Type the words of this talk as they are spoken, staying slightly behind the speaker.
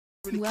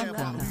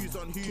Welcome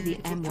to the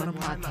M1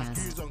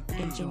 Podcast.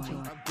 Enjoy.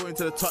 I'm going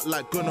to the top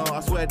like Gunnar. I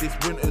swear this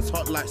winter's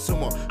hot like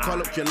summer. Call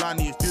up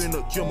Jelani, he's doing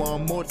up Jumma.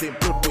 I'm more than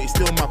blood, but he's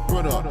still my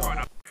brother.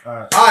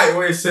 Alright,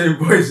 what you say,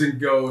 boys and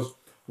girls?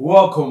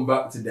 Welcome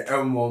back to the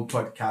M1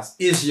 Podcast.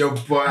 It's your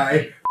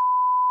boy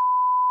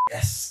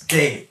SK.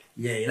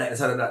 Yeah, you like the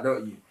sound of that,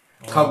 don't you?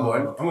 Come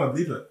on. I'm gonna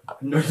bleep it.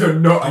 No, you're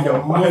not. I'm Your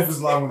gonna mouth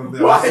is like I'm gonna bleep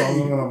it. Why? So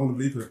I'm gonna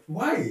bleep it.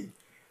 Why?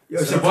 Yo,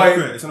 It's your boy.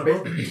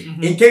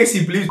 inappropriate. In case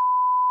he believes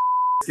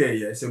SK,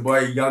 yeah, it's your boy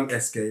Young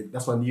SK.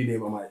 That's my new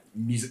name on my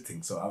music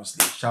thing, so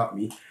obviously shout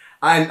me.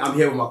 And I'm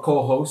here with my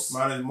co-host.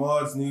 My name is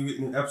Mods,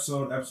 new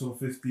episode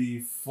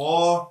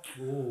 54.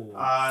 Ooh.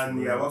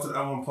 And yeah, welcome to the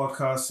M1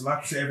 Podcast. Like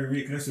I say every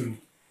week, listen,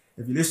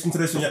 if you listen to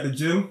this when you're at the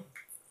gym,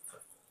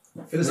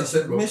 Finish that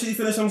shit, bro. make sure you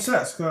finish on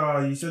sets.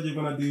 Cause you said you're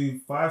gonna do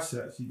 5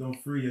 sets, you done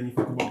 3 and you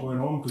think about going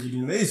home because you've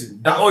been lazy.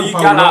 All you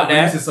gal out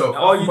there,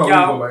 all you by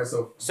gal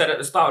myself. said at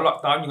the start of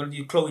lockdown, you're going to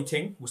do Chloe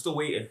ting. We're still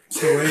waiting.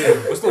 Still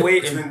waiting. We're still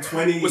It's waiting.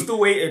 been We're still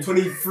waiting.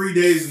 23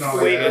 days now.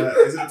 Still waiting.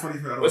 Is it the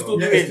 23rd? I don't We're still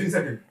know. Yeah, doing it's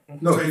 22nd.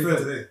 No, No, 23rd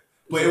today.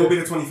 But it will be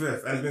the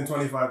 25th, and it's been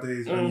 25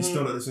 days, and you're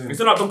still at the same. We're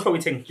still not done Chloe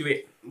ting. Do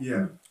it.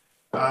 Yeah.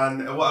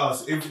 And what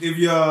else? If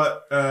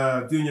you're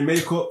doing your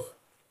makeup,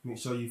 make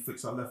sure you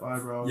fix that left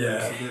eyebrow.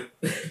 Yeah. It's a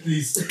bit.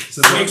 Please. It's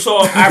a Make bit.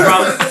 sure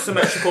eyebrows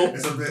symmetrical.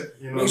 It's a bit.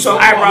 You know. Make sure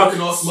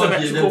eyebrows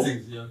symmetrical.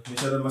 Make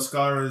sure the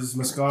mascara's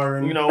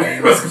mascaring. You know, what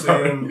I'm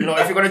saying? you know,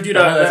 if you're gonna do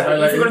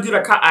the if you're gonna do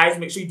the cat eyes,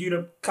 make sure you do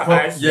the cat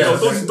eyes. yeah. You know,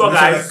 don't do dog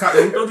Make sure eyes. the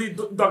cat- Don't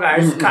do dog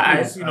eyes. Cat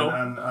eyes. You know.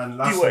 And what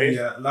lastly, it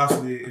yeah,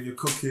 lastly, if you're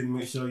cooking,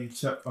 make sure you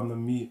check on the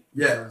meat.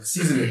 Yeah,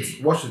 season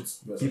it. Wash it.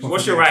 Keep on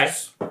Wash your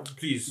rice,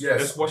 please.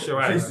 Yes. Just wash your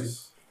rice.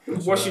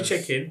 Please. Wash your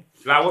chicken.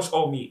 Like wash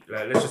all meat.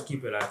 Like let's just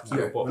keep it like keep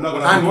Yeah. it. But We're not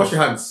gonna And wash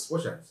your hands.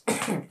 Wash your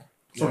hands.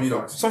 Some you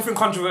don't. something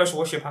controversial.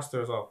 Wash your pasta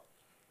as well.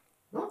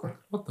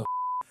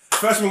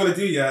 First thing we're gonna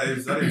do, yeah,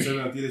 is I didn't say we're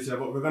gonna do this yet,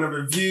 but we're gonna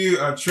review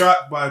a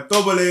track by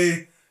Double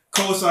A,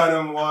 Cosign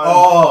M1.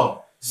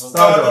 Oh,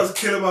 Stardust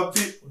killing my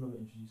people.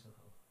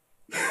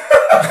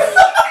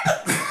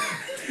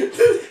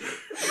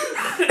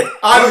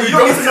 You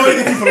don't need to know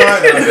any people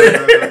like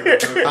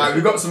that.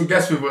 we got some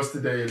guests with us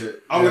today.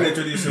 I'm gonna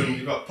introduce him.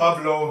 You got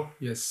Pablo.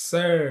 Yes,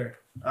 sir.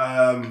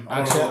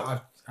 Actually,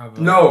 I've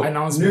No,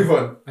 announcement. move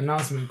on.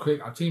 Announcement,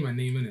 quick. I've changed my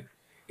name in it.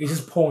 It's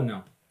just Paul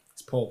now.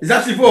 It's Paul. It's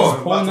actually It's four.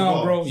 Paul now,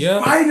 Paul. bro.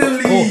 Yeah.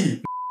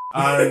 Finally.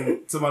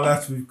 and to my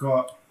left we've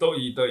got Don't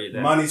you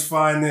there. Money's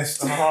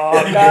finest. Oh,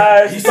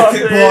 guys, He's a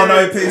kick ball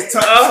now. He pays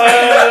tax.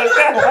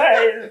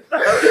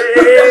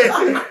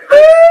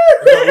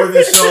 With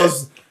his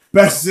shows,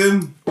 best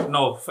Zim.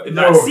 No,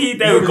 No, see,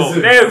 there we go.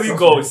 There we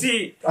go.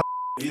 See,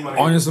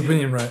 Honest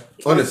opinion, right?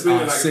 Honest. Say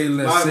less, say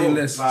less, say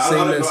less. I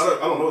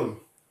don't know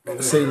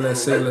them. Say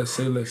less, say less,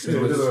 say less, say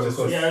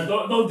less. yeah,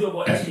 don't do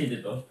what SK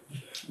did though.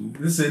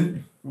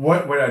 Listen,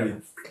 what I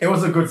did. It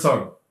was a good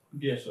song.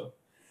 Yeah, sure.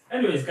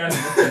 Anyways, guys,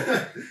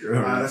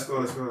 Alright, let's go.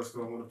 I'm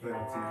gonna play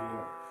on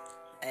TV.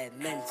 Hey,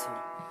 mental.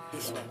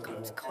 This one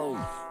comes cold.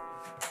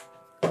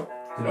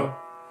 you know.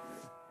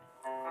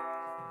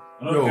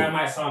 I know Yo. the guy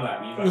might sound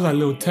like me. It was like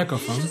little Tekka,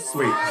 fam.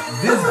 Wait,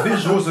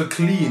 these visuals are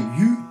clean.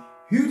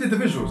 Who did the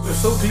visuals? They're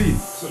so clean.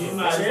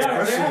 They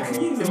are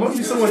clean. It must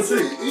be someone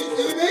sick.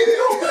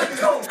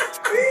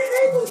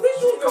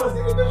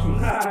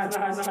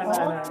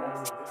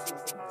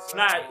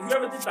 Nah,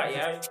 whoever did that,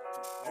 yeah.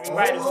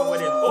 Right in someone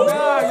in. Oh,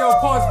 Nah, yo,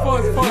 pause.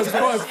 yo, it's a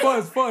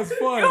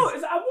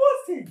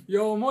Awards thing.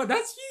 Yo, Mo,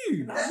 that's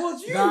you. That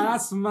was you. Nah,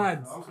 that's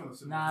mad.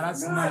 Nah,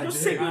 That's Nah, mad.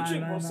 just sit your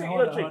drink, bro. Sit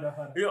your drink.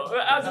 Hold on. Yo,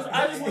 I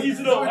just want you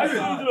to know. I just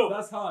want you to know.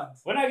 That's hard.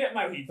 When I get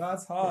married,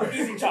 That's hard.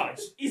 he's in charge.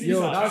 He's in Yo,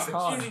 charge. that's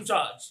hard. He's in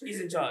charge.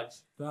 He's in charge.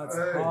 That's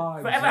Hey. hard.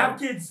 If I ever have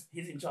kids,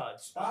 he's in charge.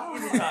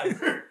 He's in charge.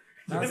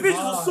 The That's visuals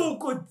are hard. so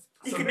good.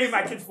 He can name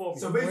my kids for me.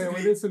 So Wait,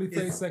 basically, we're literally 30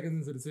 it's-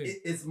 seconds into the thing.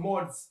 It's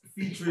mods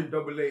featuring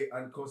Double A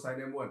and Cosign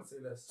M1. Say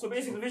less. So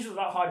basically, the visuals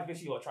are hard. It's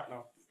basically your track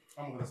now.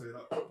 I'm gonna say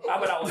that. How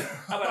about that one?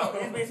 How about that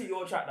one? It's basically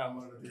your track I'm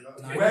now. gonna do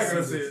that. Nah, We're let's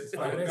gonna see say this. it.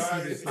 Alright, let's see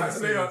this. Guys, Let's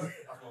see later. this.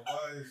 That's my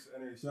boys.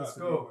 Anyway, shout out Let's to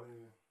go. everyone,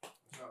 anyway.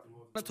 Shout out to Mo.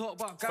 I talk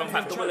about Some gang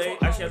have Double A,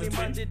 actually has a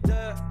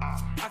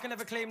twin. I can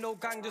never claim no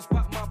gang, just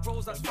back my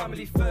bros, that's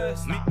family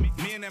first. Me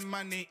and them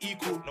man ain't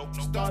equal. No,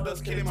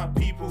 Stardust killing my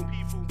people.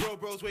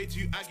 Bro's way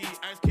too aggy.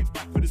 Eyes kick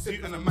back with the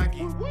suit and the Maggie.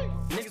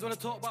 Niggas wanna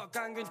talk about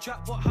gang and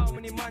trap, but how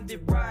many man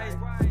did ride?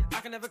 I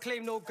can never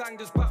claim no gang,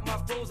 just back my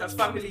bros, that's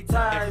family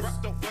ties.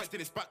 Rap don't work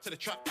till it's back to the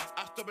trap.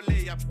 Ask Double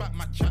A, I back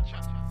my chat.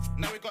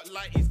 Now we got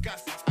lighties,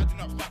 gas. I do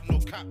not rap no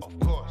cat, of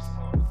course.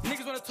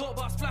 Niggas wanna talk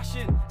about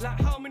splashing, like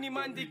how many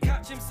man did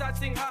catch him? Sad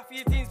thing, half of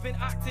your team's been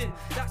acting.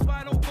 That's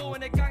why I don't go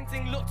in a gang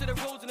thing. Look to the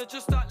roads and I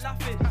just start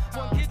laughing.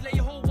 One kid let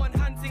you hold one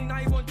hand thing, now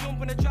you won't jump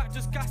on the track,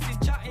 just gas his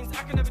chattings.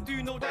 I can never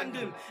do no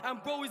random.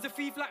 And bro is a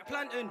thief like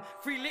Plantain.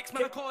 3 licks,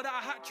 man, I call that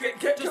a hat trick.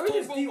 Can Just we don't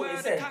just go do what where he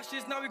the said? cash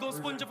is, now we gon'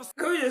 sponge up a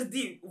Can we just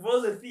deep?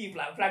 Was a thief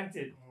like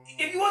Plankton?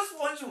 If you want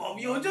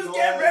SpongeBob, you'll just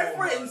get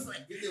reference.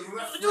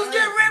 Just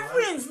get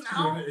reference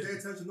now. Pay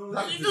attention, no Don't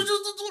let it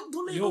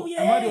Yo, go,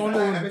 am I the yeah. only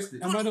one?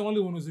 Am I the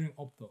only one who's doing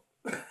up though?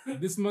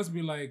 This must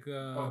be like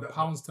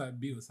Pounds type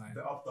beat or something.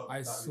 The up, up, I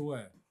that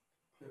swear.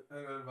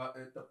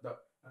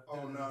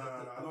 Oh no,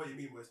 I know what you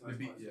mean, but it's nice. The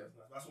beat, nice, yeah.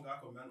 nice. That's one guy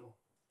called Mental.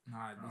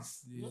 Nah,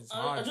 this is I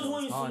hard. just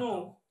want you It's to hard,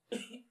 know.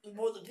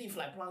 Both the teeth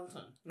like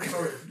plankton.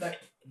 Sorry, like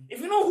If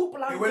you know who it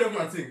plankton went up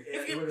my is, thing.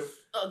 if It you, went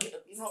up.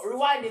 you know,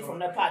 rewind it from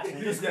the part.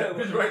 and just Yeah, go-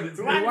 please rewind it.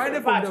 Rewind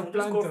it from part the and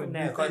just go plankton. from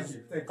there, Thank because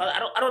you, thank you.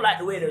 I don't like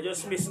the way they're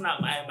just missing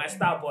out my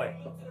star boy.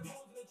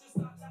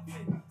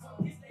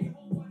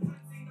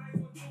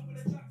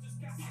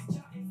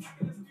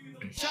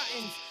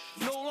 Chatting.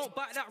 No, won't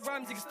back that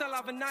Ramsey, can still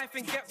have a knife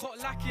and get caught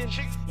lacking.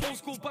 Old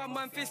school bad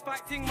man, fist fight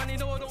thing, man, you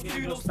know I don't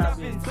do no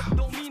stabbing.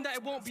 Don't mean that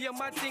it won't be a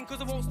mad thing,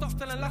 cause I won't stop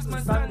till the last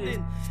man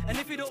standing. And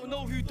if you don't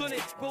know who done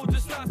it, bro,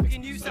 just start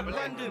speaking use at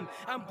random.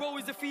 And bro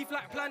is a thief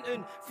like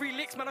Planton. 3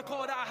 licks, man, I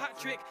call that a hat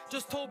trick.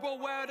 Just told bro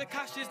where the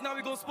cash is, now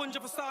we gon' sponge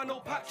up a star,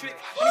 no Patrick.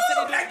 And he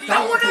said he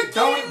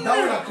don't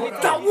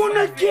That one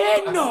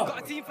again! Got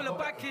a team full of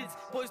bad kids,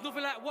 but it's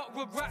nothing like what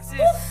Rugrats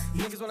is.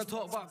 Niggas wanna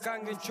talk about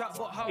gang and trap,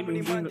 but how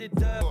many man did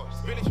that?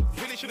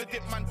 Really should have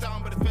dipped man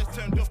down, but the first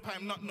turned up,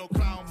 I'm not no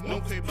clown.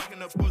 No play back in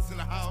the buzz in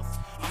the house.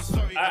 I'm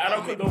sorry. I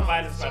don't put no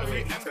violence, by the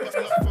way. M got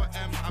not for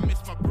M. I miss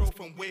my bro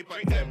from way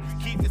back then.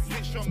 Keep the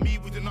snitch on me,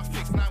 we do not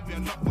 6ix9ine, we are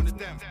not one of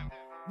them.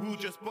 We were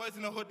just boys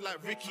in the hood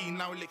like Ricky,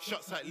 now we lick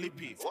shots like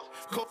Lippy.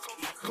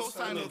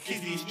 Co-sign no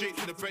kizzy, straight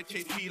to the bread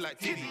chase P like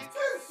Diddy.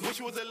 Wish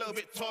he was a little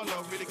bit taller,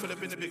 really could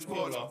have been a bit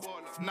baller.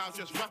 Now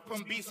just rap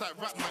on beats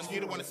like rap man, you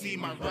don't wanna see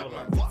my rap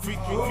man. Three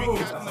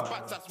guys in the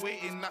back that's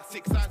waiting, that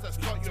 6 eyes that's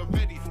got you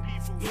ready.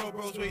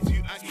 Bro's way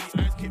too aggy,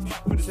 eyes kick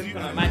back with the suit.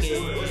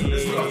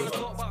 Wanna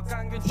talk about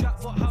gang and trap,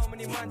 but how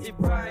many man did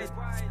ride?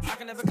 I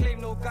can never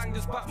claim no gang,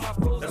 just back my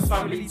bros. That's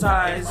family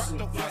ties.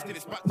 Stop fighting,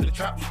 it's back to the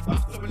trap.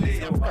 Back double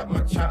A, I've got my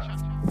chat.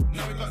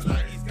 Now we got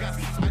like these guys,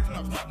 I do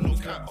not rap no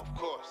cat, of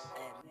course.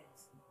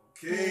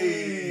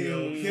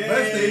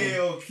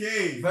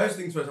 Okay. First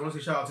things first, I want to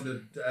say shout out to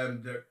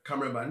the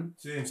cameraman.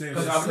 Same.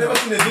 Because I've never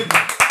seen a video.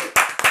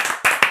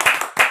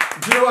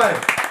 Do you know why?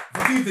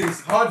 For 2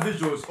 things, hard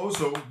visuals.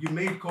 Also, you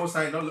made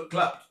co-sign not look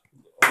clapped.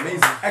 Amazing.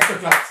 Extra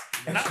claps.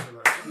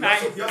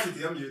 Nice. He actually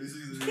DM'd you this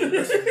season. What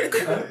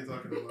are you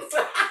talking about?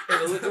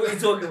 What are you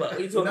talking about? What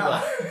are you talking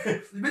about?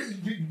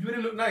 You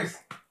didn't look nice.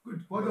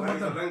 Good. Well done, well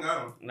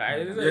done. Nah,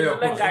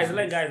 it's a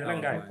len guy. That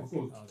was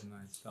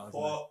nice. That was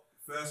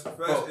nice.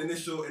 First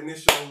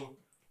initial.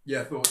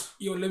 Yeah, thoughts.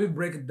 Yo, let me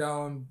break it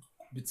down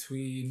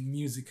between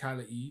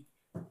musicality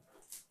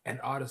and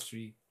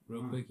artistry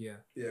real quick, yeah.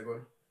 Yeah, go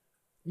on.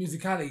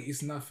 Musicality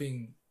is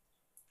nothing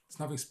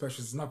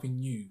special, it's nothing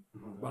new.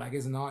 But like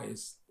as an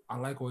artist, I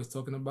like what he's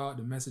talking about.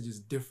 The message is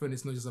different.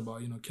 It's not just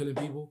about, killing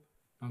people.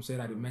 I'm saying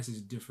like the message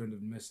is different, the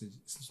message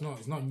it's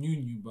not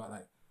new, but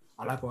like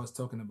I like what I was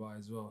talking about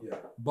as well. Yeah.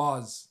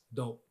 Bars,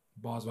 dope.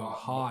 Bars were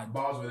hard.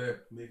 Bars were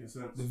there. Making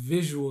sense. The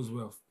visuals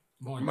were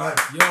on. Man.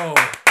 Yo,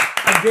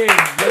 again,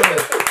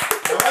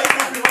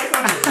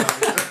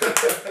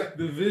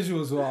 the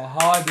visuals were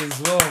hard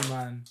as well,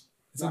 man.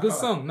 It's a good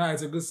song. Nah,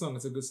 it's a good song.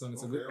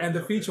 And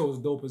the feature was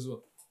dope as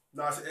well.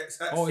 No, it's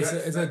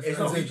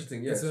not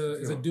featuring, yeah. It's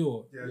a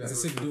duo. Yeah, It's a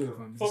sick duo,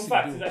 fam. It's a Fun sick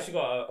fact, duo. he's actually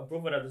got a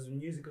brother that does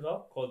music as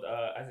well, called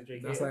Isaac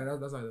Drake. That's like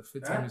the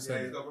fifth time you Yeah, said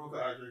he's it. got broke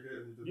out Drake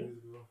and he does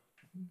music as well.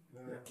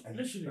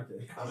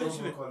 Literally. I love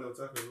him called Lil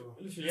Tecca as well.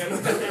 Literally,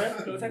 yeah.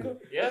 Little tackle,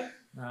 yeah.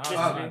 Nah,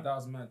 Literally. that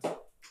was mad.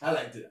 I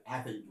liked it. I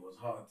think it was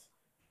hard.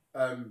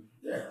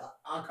 Yeah,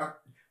 I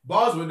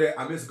bars were there.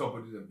 I missed a couple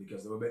of them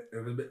because they were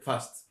a bit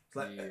fast. It's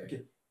like, Yeah.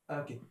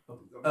 okay.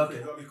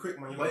 Gotta be quick,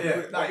 man. You But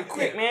gotta be yeah,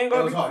 Quick, man, It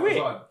gotta was be hard. It quick.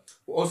 was hard.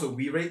 Also,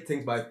 we rate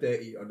things by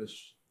 30 on the.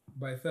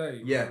 By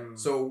 30. Yeah.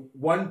 So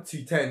 1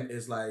 to 10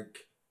 is like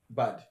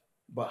bad,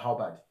 but how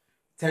bad?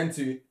 10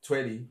 to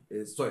 20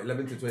 is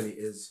 11 to 20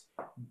 is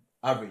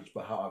average,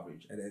 but how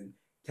average? And then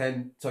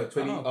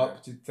 20 Oh, okay.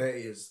 up to 30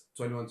 is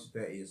 21 to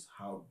 30 is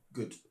how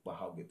good, but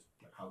how good,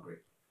 like how great.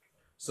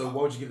 So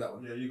what would you give that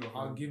one? Yeah, you go.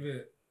 I'll give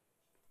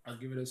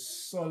it a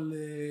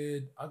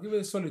solid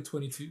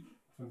 22.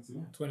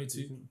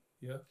 22.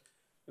 Yeah.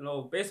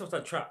 Based off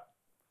that trap,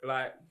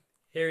 like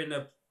hearing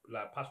the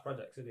past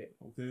projects, isn't it?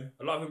 Okay.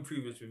 A lot of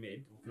improvements were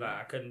made. Like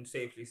I can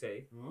safely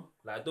say, Mhm.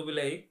 like Double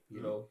A,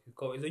 he's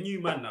a new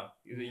man now.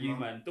 He's a new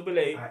man. Double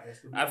A,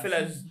 I feel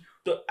as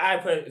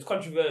it's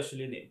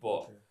controversial in it,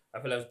 but I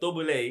feel as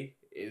Double A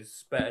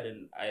is better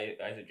than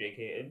Isaac Drake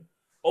Hayton.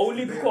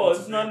 Only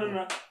because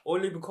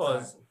only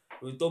because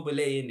with Double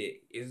A in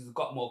it, he's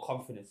got more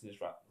confidence in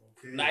his rap.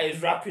 Okay. Like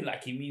he's rapping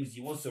like he means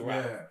he wants to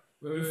rap. Yeah.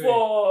 Wait.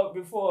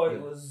 Before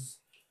it was.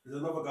 There's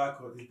another guy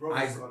called his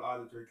brother's Isaac. called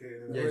Isaac Drake.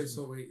 Yeah. Wait, is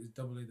Double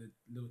A the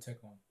Little Tech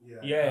one?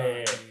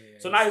 Yeah.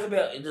 So now he's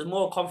there's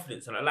more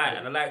confidence, and I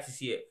like to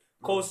see it.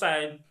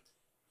 Cosign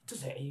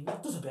does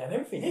a bit of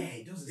everything. Yeah,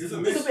 he does. He's a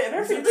He mix. does a bit of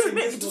everything.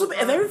 He does a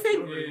bit of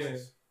everything. Yeah.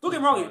 Don't get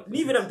me wrong,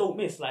 neither of them don't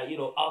miss. Like,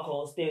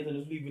 alcohol stays on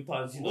his Louis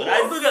Vuittons.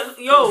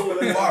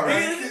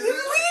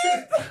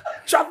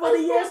 Trap of the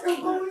year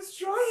still going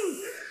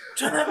strong.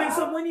 Trying to make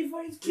some money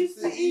for his kids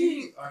to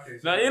eat. Okay.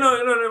 Now,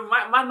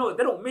 man, no,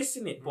 they don't miss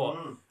in it, but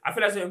I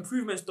feel like the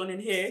improvements done in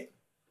here,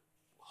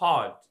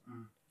 hard.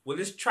 will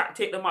this track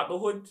take them out the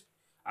hood?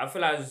 I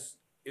feel as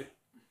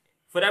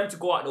for them to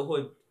go out the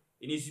hood,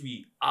 it needs to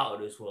be out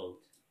of this world.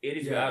 It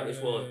needs to be out of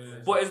this world.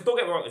 But don't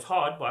get me wrong, it's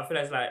hard. But I feel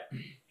like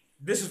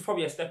this is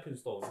probably a stepping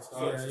stone.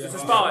 It's a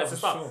start. It's a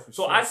start.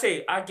 So I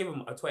say I give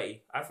him a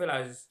 20. I feel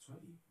like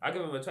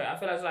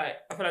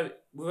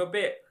with a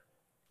bit.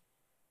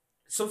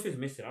 Something's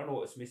missing. I don't know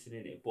what's missing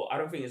in it, but I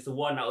don't think it's the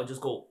one that will just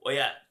go, oh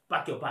yeah,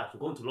 back your back. We're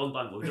going to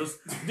London. We're just,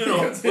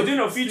 we're doing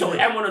a feature with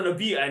M1 on the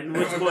beat and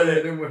we're just going.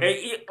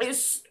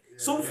 It's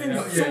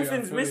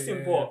something's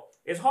missing, but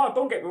it's hard.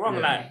 Don't get me wrong.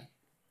 Like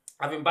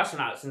I've been bashing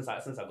out since I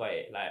got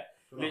it. Like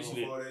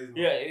literally,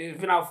 it's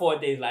been out 4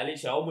 days. Like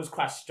literally, I almost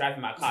crashed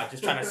driving my car,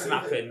 just trying to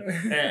snap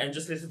and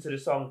just listen to the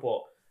song.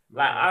 But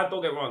like, I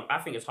don't get me wrong. I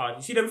think it's hard.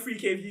 You see them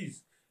 3K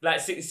views,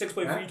 like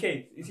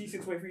 6.3K. You see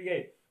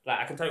 6.3K.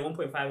 Like, I can tell you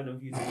 1.5 of them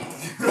views a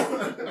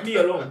week. Me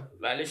alone.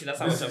 Like, literally, that's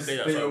how much I play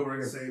that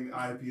song. Same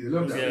IP.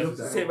 Love that.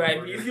 Same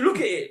IP. If you look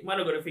at it, man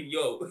are going to think,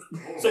 yo,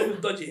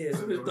 something's dodgy here,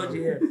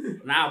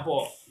 Nah,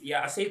 but,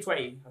 yeah, I say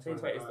 20. I say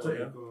 20 is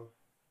good,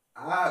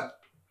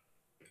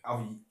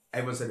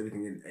 everyone said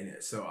everything in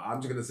it, so I'm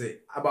just going to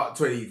say about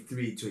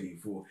 23,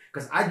 24.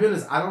 Because I be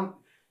honest, I don't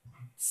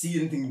see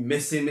anything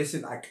missing.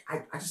 Like,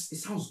 I just, it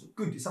sounds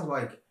good. It sounds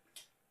like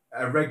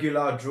a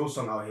regular drill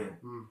song out here,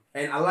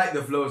 and I like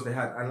the flows they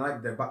had. I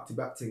like the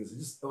back-to-back things.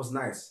 It was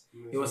nice.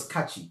 It was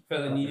catchy. I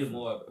felt they needed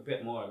a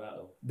bit more of that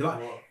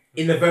though.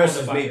 In the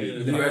verses, maybe.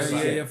 In the verses,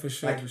 yeah, for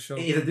sure, for sure.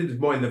 It did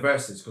more in the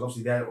verses because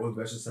obviously they had all the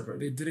verses separate.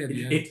 They did it.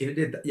 It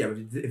did, yeah. But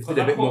it did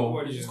a bit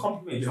more. It just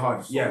complimented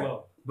hard, so yeah.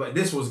 well. But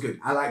this was good.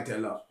 I liked it a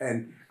lot,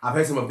 and I've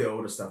heard some of the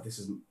older stuff. This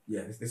is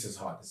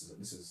hard. This is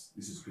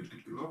good.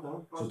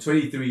 So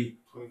 23,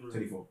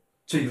 24,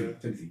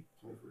 23.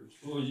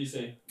 What would you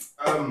say?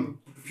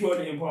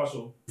 Purely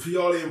impartial.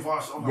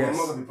 I'm not Yes.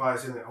 going to be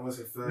biased in it. I'm going to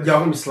say 30. Yeah, I'm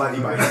gonna be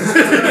slightly biased.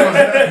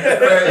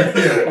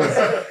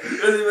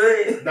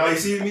 Now you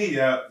see me,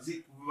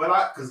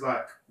 because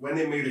like when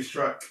they made this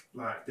track,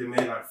 like they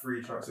made like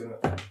 3 tracks in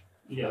it.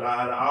 Yeah.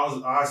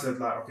 And I said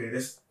like, okay,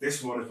 this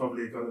one is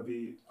probably gonna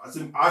be.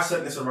 I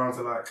sent this around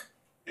to like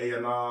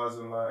A&Rs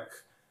and like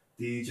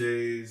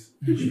DJs,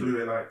 people who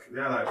were like,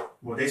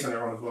 well, they sent it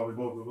around as well. We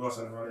both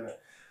sent it around in it,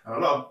 and a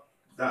lot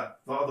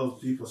of those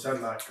people said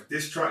like,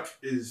 this track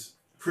is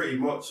pretty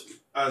much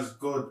as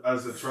good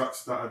as the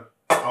tracks that are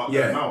out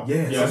there now.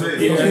 Yeah. So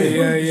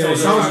It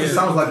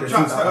sounds like the the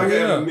tracks that are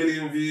getting yeah. 1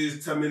 million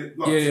views, 10 million,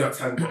 not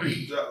 10, but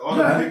all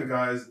Yeah. the bigger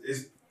guys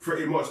is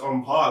pretty much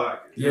on par, like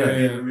Yeah.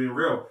 being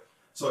real.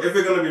 So if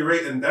we're gonna be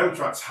rating them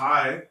tracks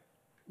high,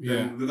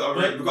 then we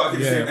gotta give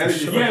the same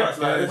energy for tracks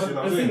like this. You know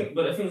what I'm saying?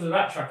 But the things with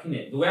that track,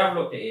 innit, the way I've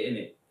looked at it,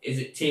 innit, is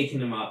it taking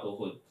them out the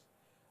hood?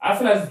 I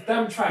feel like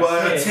them tracks.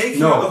 But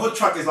taking out the hood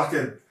track is like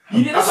a.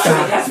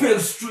 That's a bit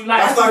extreme.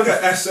 That's like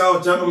an SL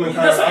gentleman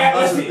kind of. It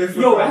has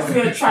to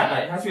be a track.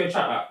 Like, it has to be a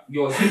track. Like,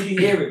 yo, as soon as you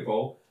hear it,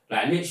 bro,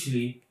 like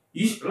literally,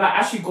 you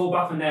actually go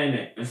back on there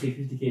innit, and say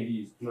 50k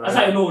views. Right. That's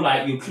how you know,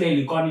 like, you're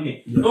clearly gone in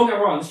it. Don't get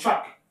me wrong, this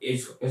track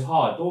is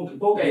hard.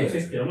 Don't get it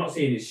twisted. I'm not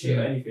saying it's shit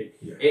or anything.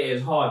 Yeah. It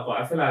is hard, but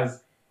I feel like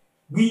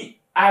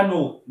I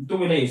know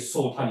Double A is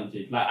so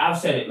talented. Like, I've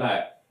said it,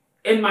 like,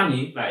 in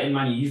Manny,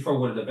 he's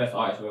probably one of the best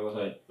artists I've ever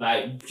heard.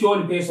 Like,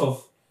 purely based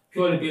off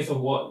what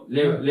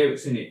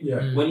lyrics in it.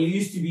 Yeah. When you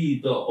used to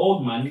be the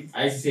old man,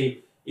 I used to say,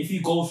 if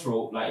you ghost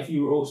wrote, like if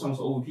you wrote songs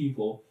for old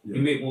people,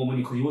 you make more money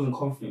because he wasn't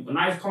confident. But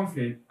now he's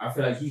confident, I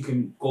feel like he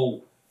can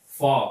go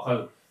far.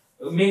 Cause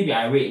maybe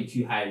I rate him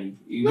too highly.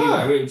 But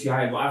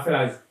I feel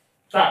like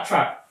that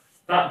track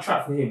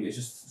for him is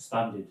just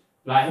standard.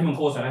 Like him and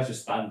Coulson, that's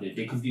just standard.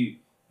 They could do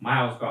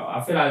miles better. I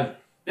feel like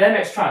their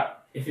next track,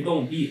 if they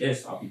don't beat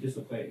this, I'll be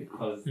disappointed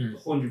because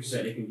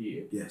 100% they can beat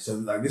it. Yeah, so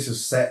like this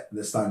is set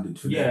the standard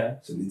for them.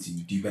 So they need to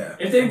do better.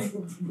 If they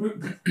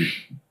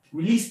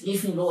release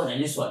anything lower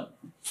than this one,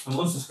 I'm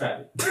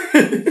unsubscribing.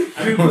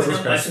 I mean, put it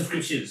on my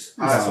subscriptions.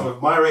 Alright, so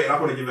my rating, I'm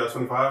gonna give it a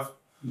 25.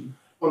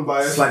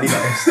 Unbiased. Slightly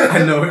biased. I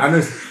know.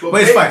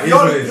 But it's fine.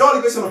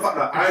 Purely based on the fact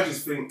that I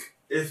just think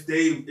if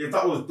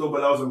that was Double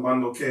L's and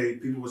Band OK,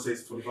 people would say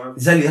it's 25.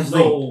 Exactly, that's the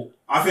thing.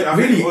 I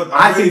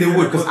think they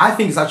would because I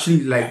think it's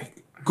actually like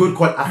good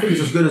quality. I think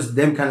it's as good as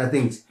them kind of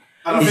things.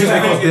 And I It's think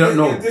just because they don't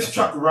know. if this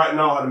track right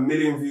now had 1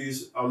 million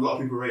views, a lot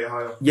of people rate it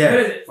higher.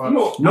 Yeah.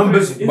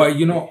 Numbers. But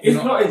you know,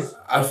 not as.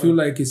 I feel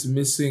like it's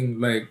missing,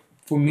 like,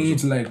 for me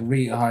to like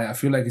rate high, I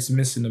feel like it's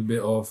missing a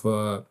bit of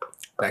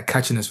like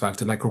catchiness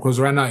factor. Like, because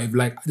right now, if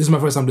like this is my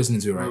first time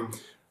listening to it, right?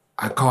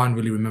 I can't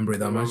really remember it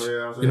that much. You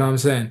know what I'm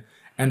saying?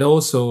 And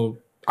also,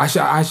 I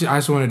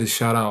just wanted to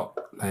shout out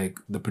like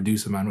the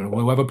producer, man.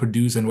 Whoever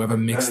produced and whoever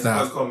mixed that.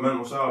 That's called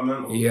Mental. Shout out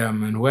Mental. Yeah,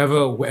 man.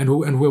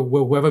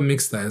 Whoever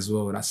mixed that as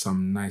well. That's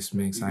some nice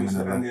mix. And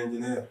the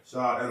engineer.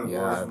 Shout out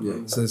Yeah.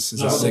 It's a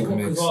sick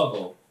mix.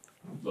 Stars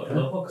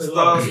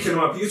killing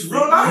my people. It's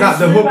real life. Nah,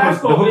 the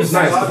hook is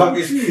nice. The hook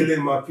is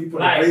killing my people.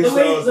 The brain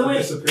cells are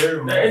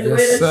disappearing, man.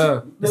 Yes,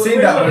 sir.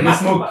 Saying that when they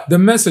smoke. The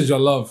message I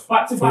love.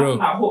 Back to For back, real.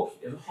 that hook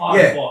is hard.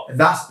 Yeah, but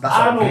that's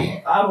I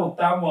know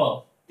damn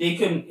well they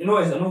can. You know,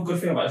 it's another good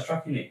thing about this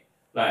track, innit?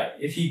 Like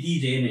if you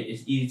DJ in it,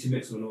 it's easy to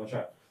mix with another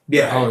track.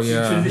 Yeah. Oh,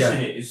 yeah. Transition Yeah.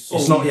 it is so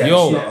It's not. easy. Yeah.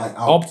 Yo, it's not like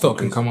Optok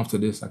can come after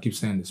this. I keep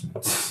saying this,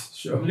 man.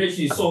 Sure.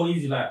 Literally so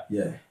easy, like.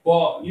 Yeah.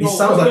 But you It know,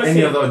 sounds what like I'm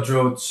any saying- other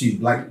drill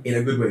tune, like in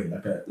a good way.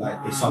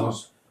 It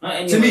sounds Not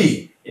any to other-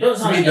 me. It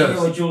doesn't sound to me like it any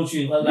does. other drill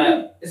tune, but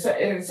like it's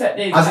set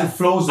days. as like, it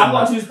flows. I've and got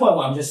like- to this point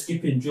where I'm just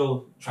skipping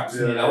drill tracks.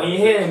 Yeah. Like when you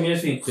hear them, you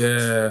just think,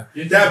 Yeah.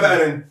 They're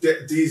better than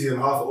DZ and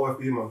half of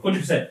OFB, man.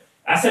 100%.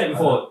 I said it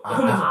before.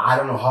 100%. I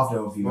don't know half the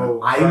of you, man.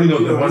 Bro, I only know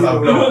the ones I've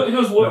You got. know, No. you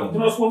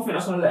know what's one thing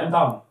that's gonna let them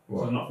down? What?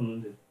 Because I'm not from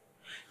London.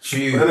 But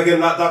True. then again,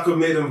 that could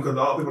make them, because a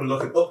lot of people are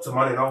looking up to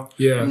Manny now.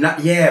 Yeah.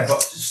 Yeah, but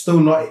still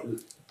not.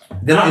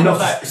 They're not Nah, enough.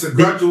 like, It's a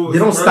gradual. They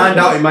don't stand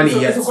out in Manny It's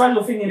yet. a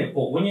gradual thing in it,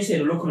 but when you say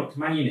they're looking up to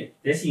Man Unit,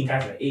 they're seeing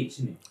guys like H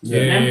in it.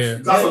 Yeah.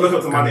 That's what look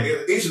up to Manny.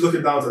 Each is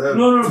looking down to them.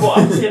 No, but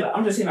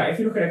I'm just saying like if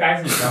you look at the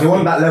guys in it, They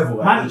want that level.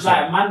 man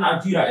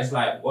that do that is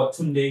like what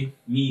Tunde,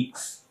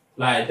 Meeks,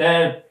 like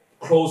they're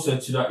closer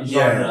to that genre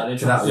Yeah, that they're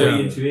to trying that to play level.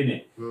 into in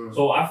it. Mm.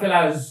 So I feel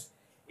as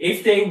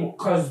if they,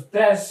 because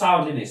their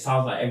sound in it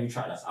sounds like every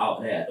track that's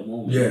out there at the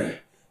moment. Yeah. innit?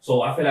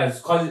 So I feel as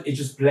because it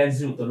just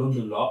blends in with the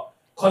London lot.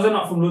 Because they're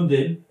not from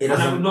London, It and I'm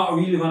doesn't- not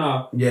really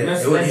gonna Yeah,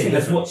 mess it with would their hit thing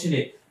as different. much in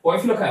it. But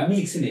if you look at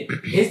Meeks in it,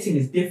 his thing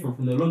is different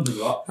from the London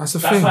lot. That's the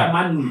That's thing. why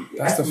man,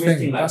 That's the F with thing. his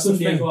thing, like That's the Tunde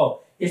thing. as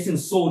well. His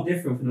thing's so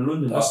different from the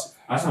London lot.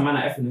 That's why man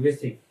at F with his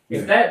thing.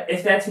 If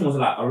their thing was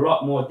like a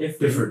lot more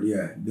different,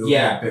 Yeah. They'll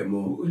Yeah. get a bit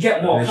more. we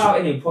get more Amazing. clout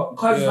in it.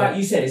 Because Yeah. like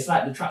you said, it's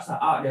like the tracks that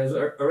are out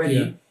there already.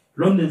 Yeah.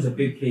 London's a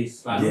big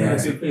place. Like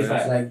London's a big place. It's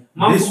Like like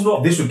man this, from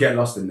North- this would get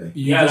lost in there.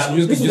 You Yeah, just, like,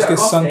 you this just is get like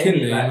sunk lost in there,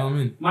 there, you like- know what I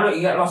mean? man, don't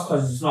you get lost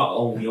because it's not,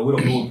 oh, yeah, we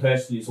don't know him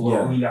personally, so we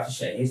don't really have to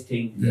share his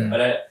thing.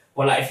 Yeah.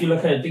 But like, if you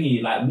look at the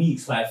thingy, like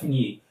Meeks, like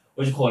thingy,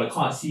 what do you call it?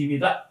 Can't see me.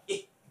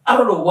 I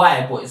don't know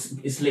why, but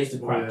it's laced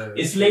with crack. Yeah,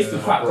 It's laced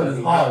with crack because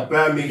it's hard.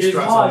 Bare Meeks It's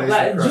tracks hard, are laced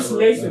like with it's crack, just bro.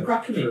 laced with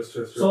crack in it.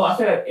 True. So I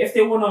feel like if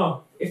they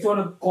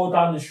wanna go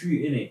down the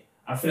street in it,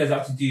 I feel like they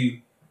have to do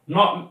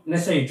not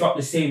necessarily drop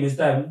the same as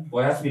them, but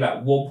it has to be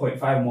like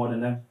 1.5 more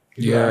than them.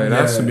 Yeah, it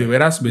has to be.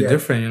 It has to be Yeah.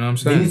 different. You know what I'm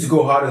They saying? need to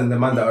go harder than the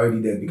man that are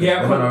already there because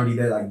Yeah, the man already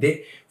there. Like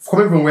they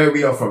coming from where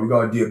we are from, we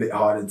gotta do a bit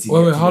harder. To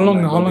Wait, get to how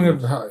long? like, How long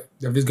what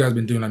have these guys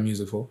been doing like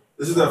music for?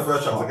 This is their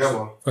first track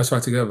together. First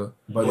track together.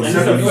 But And it's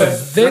that's the really-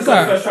 first, They that's the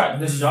got- first track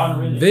this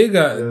genre in it.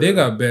 They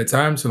got bare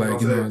time to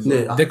like, you know,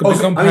 Yeah. they could Also,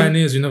 become I mean-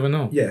 pioneers. You never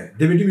know. Yeah,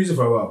 they've been doing music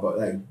for a while, but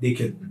like they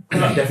could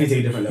definitely take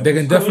a different level. They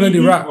can But when definitely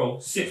you rap. bro,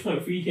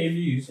 6.3K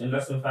views in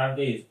less than 5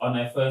 days on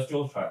their first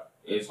drill track.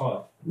 It's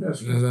hard.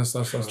 That's That's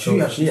true,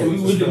 true. actually. Yeah,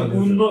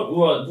 We not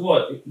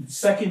what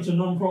second to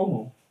none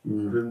promo.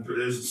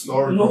 There's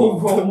story. No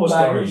promo,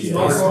 like Yeah,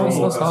 no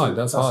promo. That's hard.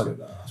 That's hard.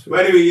 good.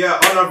 But anyway, yeah,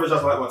 on average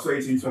that's like what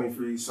 22,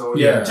 23. So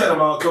yeah, Yeah. check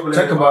them out.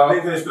 Check them out.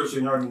 Link in the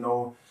description. You already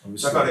know.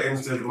 Check out the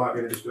Insta. It might be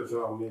in the description.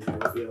 I'll make it if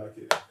you feel like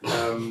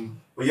it.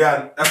 But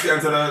yeah, let's get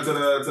into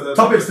the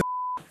Topics.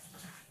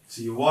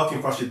 So you're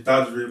walking past your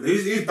dad's room.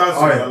 He's dad's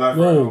Oh, room yeah. in life right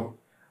Whoa.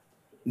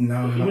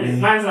 now. No, not me.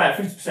 Mine's like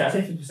 50%. I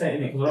say 50%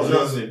 in it because Yeah.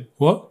 I was listening.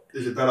 What?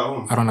 Is your dad at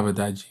home? I don't have a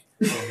dad. G.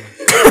 Okay.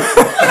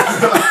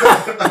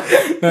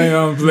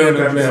 No, I'm playing.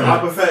 I'm So playing.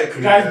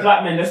 hypothetically, Guys, yeah.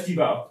 black men, let's do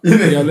better.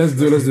 Yeah, let's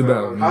do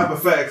better.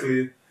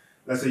 Hypothetically,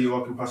 let's say you're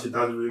walking past your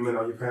dad's room or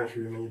your parents'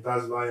 room and your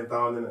dad's lying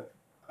down in it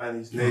and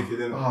he's naked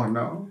in it. Oh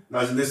no.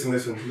 Now just listen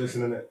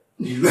in it.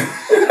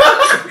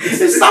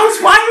 This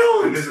sounds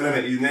wild. Listen in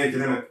it. He's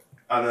naked in it,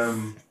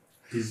 and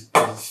he's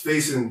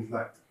facing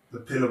like the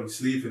pillow, he's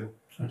sleeping,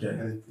 Okay.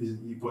 and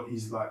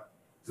he's like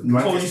the Tony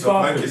blankets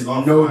Stark.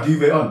 off, No like,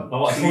 duvet on.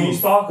 Like what Clean. Tony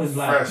Stark is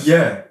like. fresh,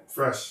 Yeah.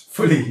 fresh,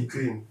 Fully.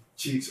 clean,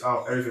 cheeks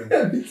out,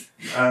 everything.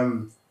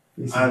 And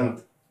I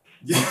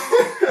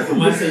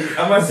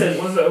might say,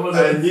 was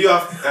it and you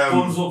have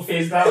thumbs up,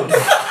 face down?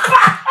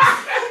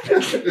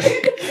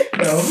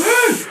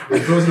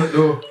 Close the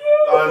door.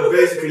 and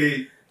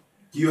basically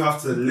you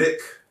have to lick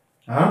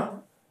Huh?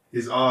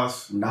 his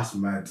ass, That's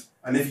mad.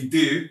 and if you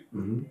do,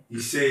 Mm-hmm. you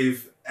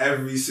save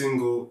every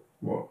single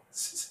What?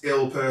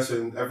 ill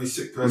person, every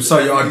sick person. I'm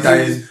sorry, you're every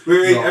dying. disease.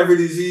 Wait, No. every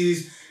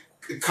disease,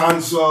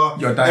 cancer,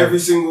 You're dying. every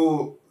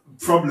single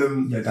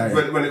problem You're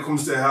dying. when it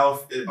comes to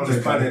health on You're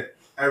this planet.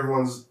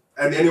 Everyone's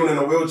and anyone in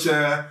a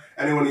wheelchair,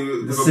 anyone with a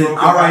Listen, broken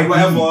leg, R.I.P.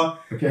 whatever.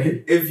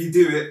 Okay. If you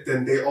do it,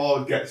 then they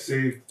all get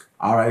saved.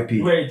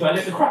 R.I.P. Wait, do I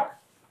let the crack?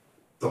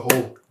 The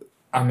whole,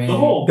 I mean, The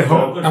whole? The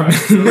whole- Good I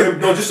crack. mean, the rim,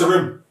 no, just the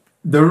rim.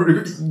 The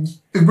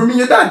rim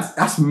your dad.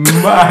 That's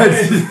mad.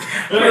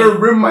 The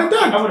rim my I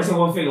dad. want to say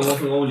one thing and one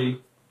thing only.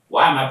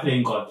 Why am I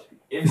playing God?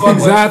 If God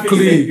was Exactly.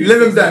 fixing it,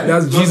 Live him that.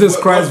 that's Jesus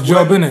Christ's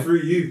job, innit?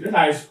 Through you. This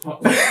guy is.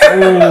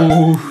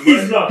 Oh,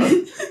 He's not.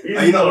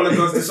 Are you not one of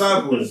God's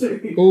disciples?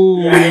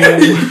 oh.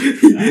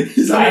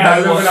 He's like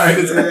that. Living out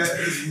in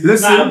Yeah.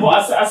 Listen. Nah,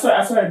 but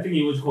I swear the thing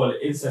you would call it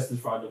incest is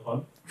frowned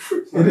upon.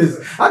 It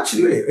is.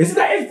 Actually, wait. Is it?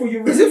 That is for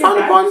you. Is it frowned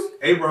upon?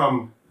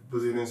 Abraham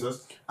was in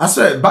incest. I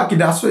swear, back in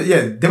the, I swear,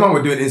 yeah, them man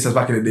were doing incest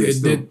back in the day. It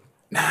still. did.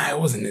 Nah, it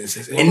wasn't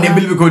this. In the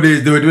biblical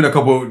days, they were doing a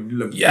couple.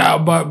 Yeah,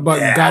 but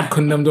God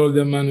condemned all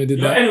them man who did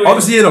that. Anyway,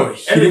 Obviously, you know.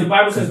 the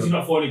Bible says do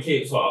not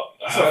fornicate. So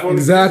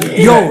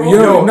Exactly.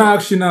 Yo. No,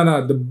 actually,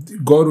 no.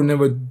 God will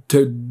never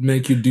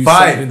make you do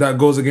something that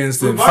goes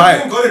against him. Why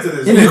did you go into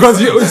this?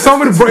 Because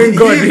somebody brought in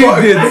God. He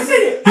did.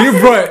 He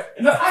brought.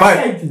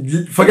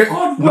 Forget.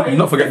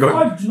 Not forget God.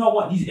 God do not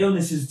want these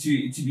illnesses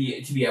to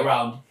be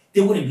around. They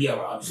wouldn't be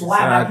around. So why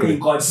am I praying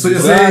God? So you're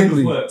saying,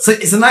 so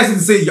it's a nice thing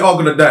to say you're all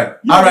gonna die.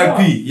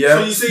 R.I.P. Yeah.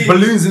 So you say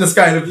balloons in the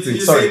sky and everything.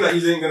 You're saying that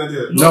you ain't gonna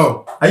do it.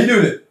 No. Are you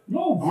doing it?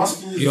 No. I'm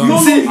asking you.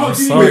 I'm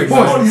sorry.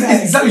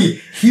 Exactly.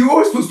 He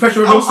always puts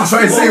pressure on us to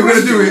try and say we're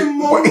gonna do it,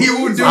 but he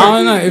won't do it. I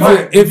don't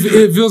know. If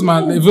it feels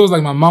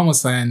like my mom was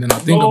saying, then I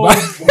think about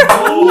it.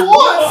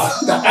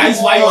 What? That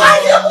is wild.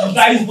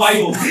 That is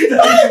wild.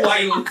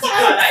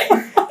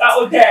 That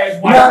was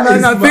there.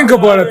 No. Think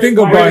about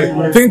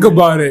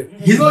it.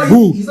 He's not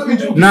being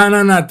joking.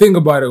 Nah. Think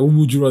about it. Who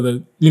would you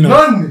rather?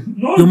 None.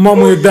 Your mom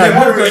or your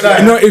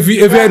dad? If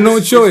you had no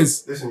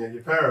choice. Listen,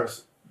 your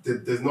parents.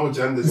 There's no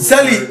gender.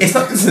 Sally, it's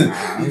not. Listen,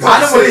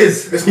 I know what it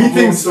is. He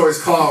thinks so. It's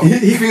calm.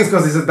 He thinks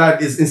because his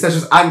dad is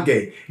incestuous and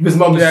gay. If his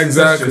mom is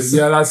incestuous.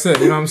 Yeah, that's it.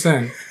 You know what I'm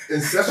saying?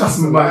 Incestuous. That's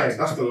the line.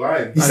 That's the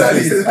line.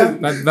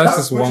 That's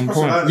just one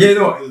point. Yeah,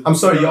 no. I'm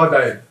sorry. You're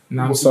dying.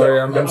 No, I'm sorry.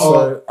 I'm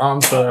sorry.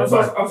 I'm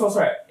so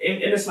sorry.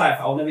 In this life,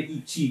 I'll never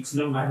eat cheeks.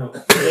 No matter.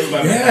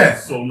 Yeah.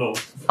 So no.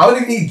 I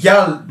wouldn't eat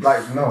gal.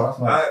 Like no, that's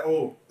not.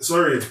 Oh,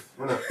 sorry.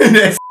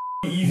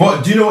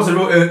 But do you know what's a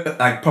real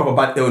proper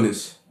bad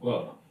illness?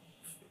 What?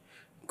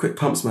 Quick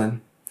pumps,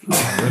 man.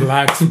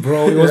 Relax,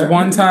 bro. It was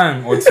one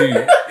time or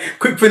two.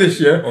 Quick finish,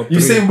 yeah. Or You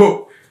three. same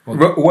book.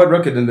 Word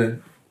record and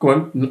then go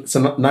on.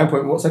 So 9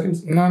 point what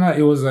seconds? No.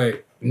 It was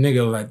like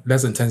nigga, like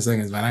less than 10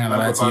 seconds, man. I ain't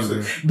gonna lie to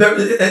you, bro.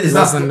 Is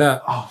less than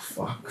that. Oh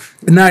fuck.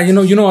 Nah, you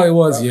know what it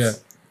was. Yeah.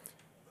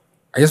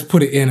 I just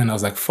put it in and I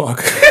was like,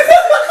 fuck.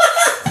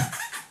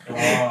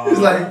 It's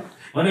like.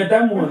 One of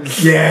them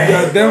ones.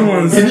 Yeah, them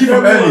ones. Can you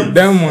from early?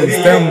 Them ones.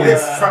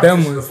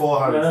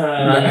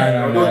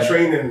 Beforehand. No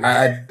training.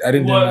 I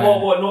didn't do that.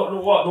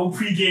 No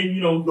pre-game,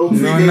 you know. No,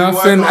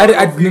 nothing.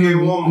 I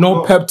didn't.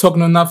 No pep talk,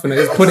 no nothing. I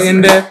just put it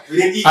in there.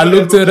 I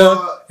looked at her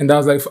and I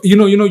was like, you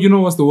know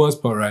what's the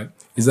worst part, right?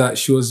 Is that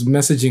she was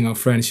messaging her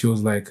friend. She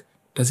was like,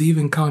 does it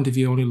even count if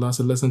you only lost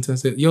a less than 10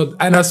 seconds? Yo,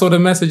 and I saw the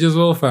message as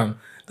well, fam.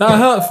 That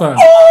hurt, fam.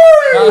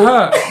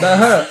 That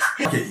hurt.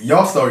 Okay,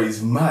 your story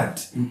is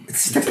mad.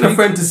 It's taking a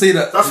friend to say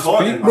that. That's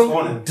haunting.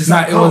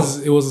 Nah, it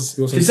was.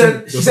 She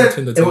said it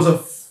was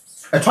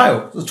a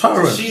trial. It was a trial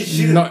run. She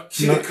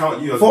didn't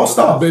count you. 4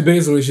 star.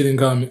 Basically, she didn't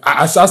count me.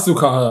 I still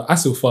count her. I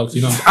still fucked,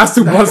 you know. I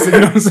still busted, you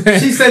know what I'm saying?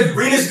 She said,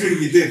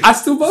 realistically, you did. I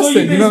still busted,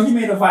 so you know. You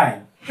made a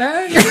vine.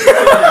 Hey.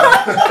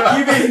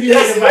 You basically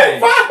made a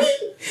vine.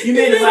 You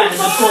made a vine and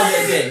just called it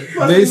a day.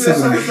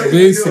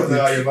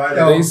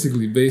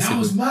 Basically. That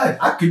was mad.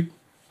 I could.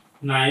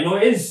 Nah, you know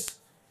it is.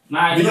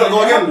 Nah, you don't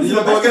go again. You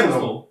don't go again,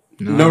 though.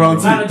 No round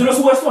 2. Nah, do that's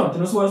the worst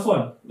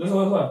one.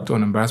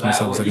 Don't embarrass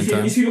myself second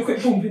time. You see the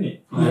quick pump, innit?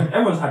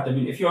 Everyone's had them,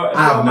 innit? If you're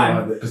I have never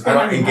had it because I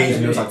don't engage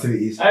in those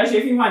activities. Actually,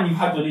 if you're man, you've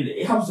had one, innit?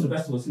 It happens to the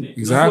best of us, innit?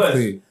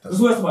 Exactly. What's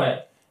worse about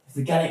it?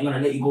 The guy ain't gonna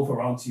let you go for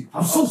round 2.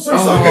 I'm so sorry.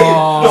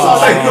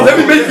 Oh. Let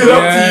me make it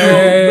up to you.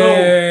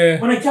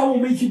 No. When a girl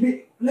will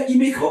let you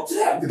make it up to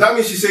them. That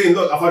means she's saying,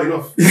 look, I've had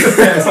enough.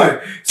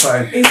 It's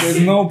fine.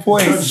 There's no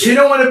point. She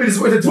don't want to be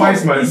disappointed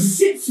twice, man. It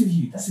sits with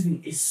you. That's the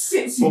thing. It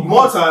sits with you. But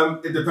more time,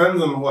 it depends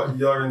on what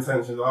your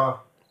intentions are.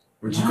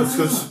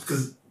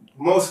 Because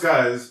most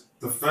guys,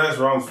 the first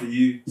round's for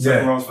you,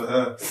 second round's for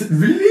her.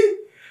 Really?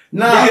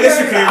 Nah.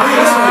 Realistically.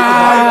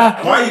 Why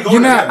are you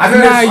going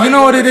there? You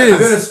know what it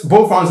is.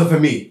 Both rounds are for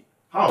me.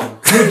 How?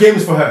 3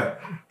 games for her.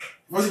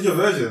 Was it your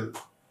version?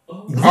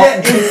 Yeah,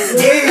 it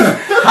is.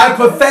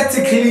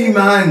 Hypothetically,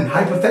 man.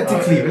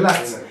 Hypothetically,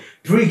 relax.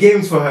 3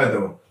 games for her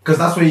though, because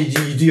that's when you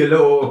do your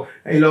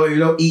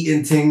little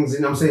eating things. You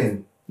know what I'm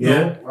saying?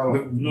 Yeah. No.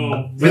 You know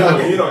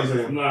what you're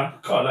saying? Nah,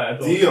 can't lie at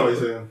all. Do you know what you're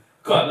saying?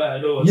 Can't lie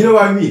at all. You know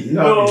what I mean? You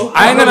know what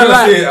I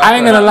mean? I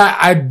ain't gonna lie.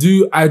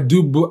 I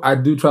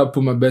do try to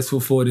put my best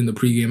foot forward in the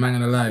pregame. I ain't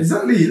gonna lie.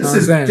 Exactly.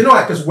 Listen, do you know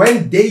what? Because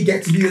when they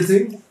get to do the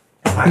thing.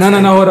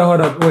 No, hold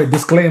up. Wait,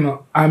 disclaimer.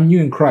 I'm new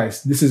in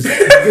Christ. This is you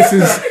know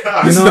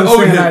what I'm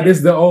saying? Like, this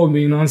is the old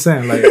me, you know what I'm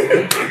saying? Like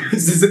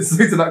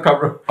speak to that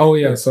camera. Oh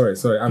yeah, sorry.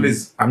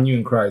 I'm new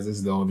in Christ. This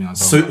is the old me.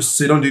 So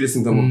you don't do this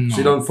thing no more? So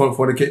you don't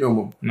fornicate no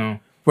more? No.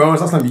 When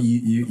was last time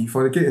you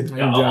fornicated?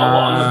 Yeah,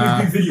 on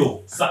a big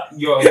video.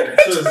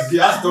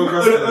 Yes, don't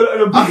cross it.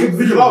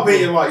 You can't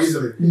bait him out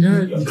easily.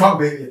 Yeah. You can't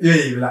bait it.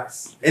 Yeah,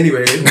 relax.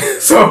 Anyway,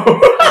 so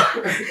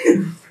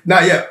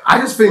I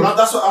just think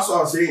that's what I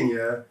was saying,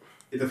 yeah.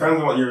 It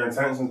depends on what your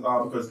intentions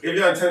are, because if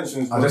your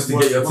intentions was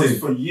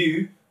for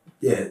you,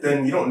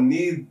 then you don't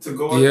need to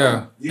go.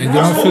 Yeah, you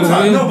don't feel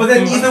it. No, but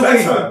then either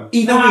way,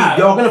 you're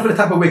gonna feel the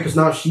type of way because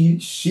now she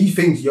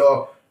thinks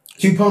you're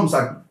 2 pumps,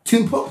 like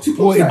 2 pumps.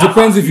 Well, it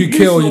depends if you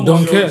care or you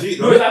don't care.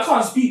 No, I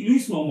can't speak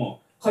loose no more.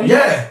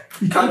 Yeah,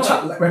 you can't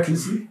chat like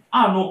recklessly.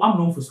 I'm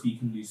known for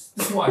speaking loose.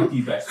 This is what I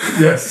do best.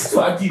 Yes. This is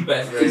what I do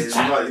best. It's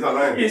chat. You're not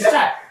lying. It's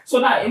chat. So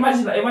now,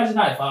 imagine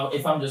now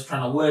if I'm just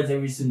trying to words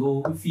every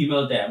single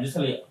female there. I'm just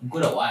telling you, I'm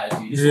good at what I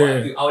do. This is what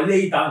I do. I'll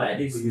lay it down like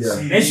this.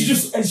 Yeah. And she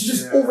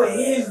just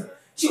overhears.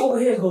 She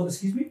overhears. Goes,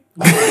 excuse me.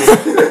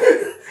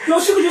 No,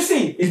 she could just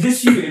say, "Is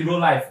this you in real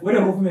life?" Where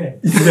do I go from here?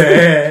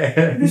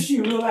 Yeah. Is this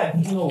you in real life?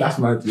 No. That's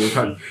my deal.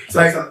 It's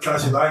Like, like can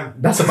she lying?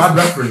 that's a bad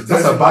reference.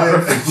 That's a bad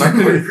reference.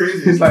 Man.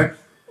 Crazy. It's like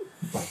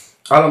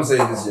all I'm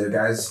saying is, yeah,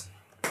 guys,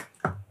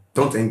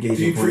 don't engage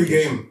in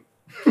Pre-game.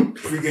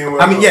 Pre-game.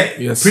 I mean, yeah,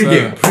 Yes,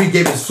 pre-game. sir.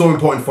 Pre-game is so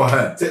important for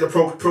her. Take the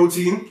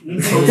protein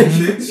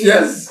shakes.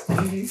 Yes,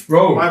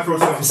 bro. My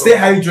protein. Stay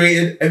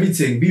hydrated.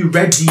 Everything. Be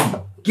ready.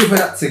 Give her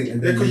that thing,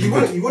 and then Because you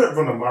you wouldn't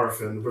run a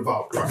marathon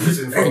without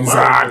practicing for a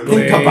Exactly.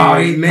 marathon. think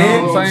about it,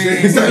 man. No, I'm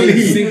saying, Exactly.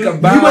 Think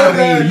about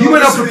it. You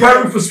went out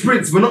preparing for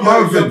sprints, but not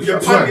marathons. You're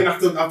That's right.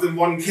 panicking after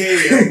 1K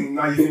and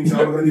now you think I'm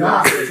going to do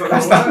Nah, that.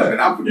 that's not gonna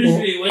happen, bro.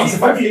 Usually, when That's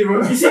fucking you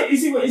wrong.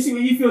 see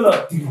when you feel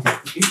like,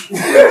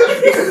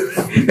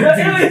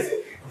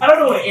 I don't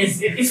know what it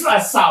is. It's not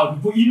a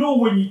sound, but you know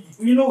when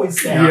you know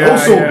it's there. Yeah,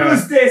 Also, yeah.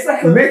 It's there. It's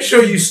like a Make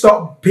sure you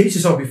stop, pace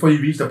yourself before you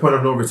reach the point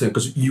of no return,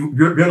 because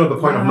you're at the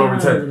point of no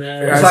return.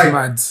 Yeah, It's it's like,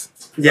 mad.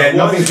 yeah,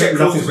 Nothing's nothing's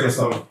close gonna to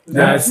stop. it.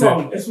 Nah, That's it's it.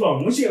 long. It's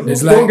long. Once you get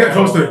It's close- Don't get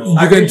close to it.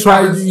 You can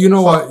try. You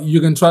know what?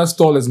 You can try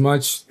stall as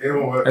much. It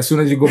won't work. As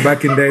soon as you go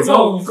back in there, it's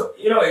No,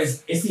 you know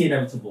it's the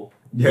inevitable.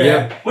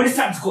 Yeah. When it's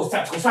time to go, it's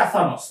time to go. It's like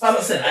Thanos.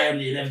 Thanos said, "I am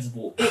the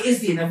inevitable." It is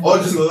the inevitable. Or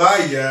just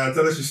lie, yeah, and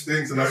tell her she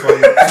stinks and that's why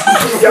you...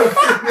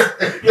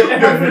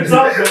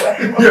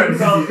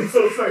 I'm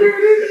so sorry.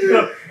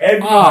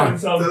 Everyone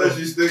Tell her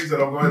she stinks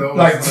and I'm going home.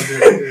 Like-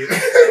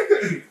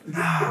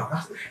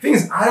 Thing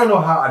is, I don't know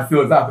how I'd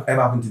feel if that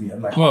ever happened to me.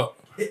 I'm like, well.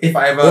 if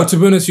I ever. Well, to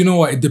be honest, you know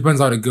what? It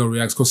depends how the girl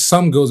reacts. Because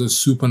some girls are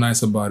super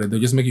nice about it. They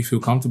just make you feel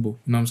comfortable.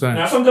 You know what I'm saying?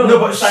 Now, some girls No, don't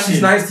but understand she's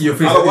it. nice to your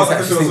face. I don't want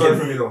It's to like feel she's sorry for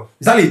thinking. me though.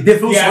 Exactly, they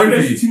feel Yeah, I sorry feel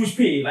for like you. too much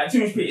pity. Like too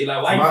much pity.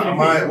 Like why you feeling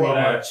My pity?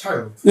 my Like,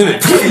 child.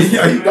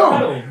 Are you dumb?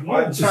 No,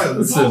 My child.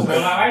 No, but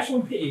like, I just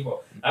want pity, bro.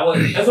 Like, well,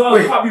 that's why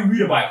I can't be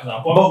rude about it because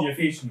I'll bomb in your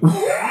face. You know?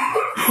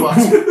 I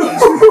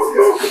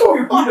can't be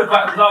rude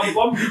about it because I'll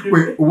bomb you in your face.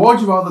 Wait, what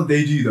would you rather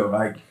they do though?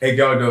 Like a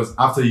girl does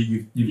after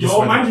you've just Yo,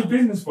 went mind out? your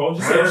business, bro.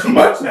 Just say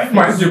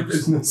Mind your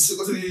business.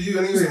 Go to you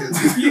anyway.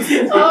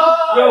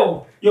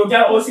 Yo,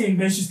 girl, all saying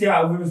men should stay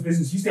out of women's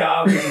business. You stay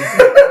out of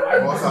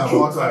women's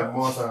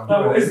More time.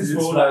 Like, what is this,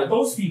 bro? Like,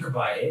 don't speak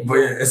about it. But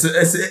yeah,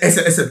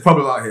 it's a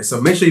problem out here.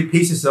 So make sure you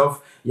pace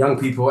yourself, young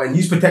people, and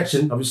use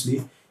protection,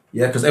 obviously.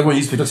 Yeah, because everyone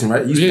uses protection,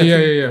 right? Use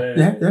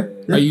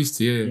protection. Yeah. I used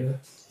to, yeah.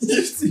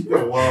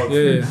 You're wild.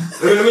 Yeah.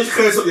 Let me just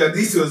clear this up. Yeah,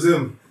 these two are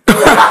Zoom.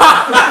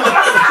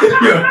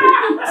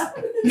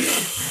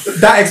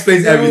 That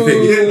explains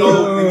everything. You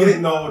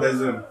didn't know there's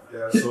Zoom.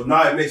 Yeah, so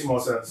now it makes more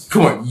sense.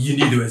 Come on, you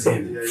knew there was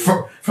him.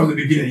 Yeah. From the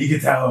beginning, you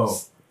could tell.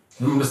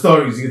 From the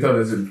stories, you can tell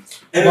there's him.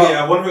 Anyway,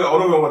 one thing I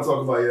want to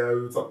talk about, yeah,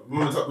 we talked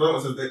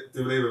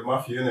with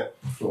Matthew, innit?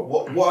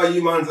 What are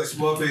you man's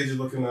explore pages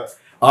looking at?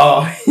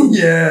 Oh,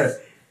 yeah.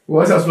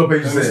 What's that explore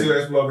page Let me see say? your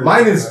explore page.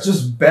 Mine is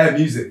just bare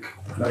music.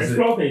 That's it.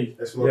 Explore page.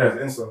 Explore Yeah. page,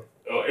 Insta.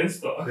 Oh,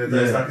 Insta. Yeah,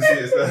 there, I can see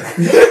it's there.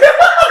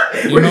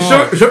 You Wait, know,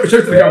 show it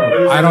to the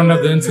camera. I don't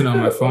have the internet on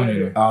my phone,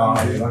 you know.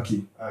 Ah, you're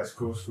lucky. Alright, it's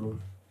cool.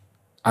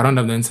 I don't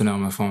have the internet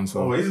on my phone, Oh,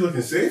 so. he's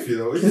looking safe, you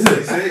know. Is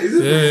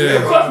it?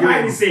 Yeah. Of course,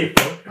 mine is safe,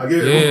 bro. I'll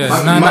give it. Yeah,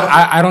 My- no,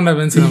 I don't have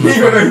internet on my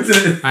You got no phone.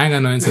 internet. I ain't got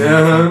no internet.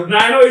 Uh-huh. Nah,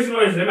 I know it's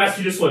noise. Let me ask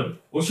you this one.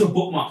 What's your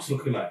bookmarks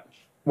looking like?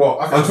 What?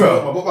 I On can't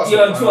Twitter? my bookmarks Yeah,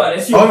 are on fine. Twitter.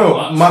 Let's see your Oh no,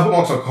 bookmarks. my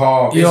bookmarks are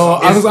called. Yo,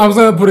 I was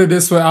gonna put it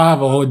this way. I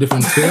have a whole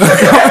different Twitter.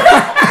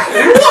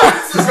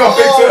 It's got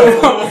a big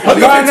Twitter.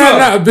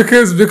 No,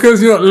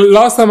 because you know,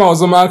 last time I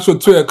was on my actual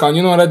Twitter account,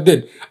 you know what I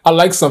did? I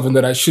liked something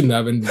that I shouldn't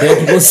have, and then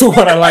people saw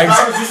what I liked.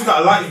 I was just that I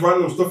like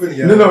random stuff in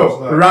here.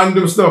 No,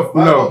 random stuff.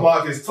 My No.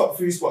 bookmark is top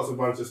 3 spots of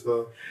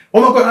Manchester. Oh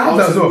my god, I have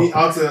that as well.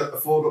 How to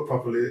fold up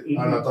properly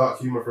and a dark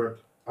humour thread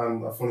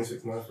and a funny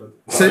 6ix9ine thread.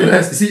 Say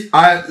less. See,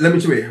 let me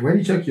check. Wait, where do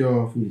you check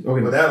your feed? But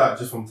Okay, they're like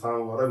just from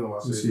town. I don't know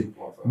what I let's say. see.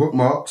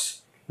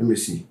 Bookmarks. Let me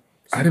see.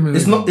 I didn't.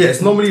 It's not. Yeah,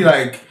 it's normally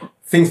like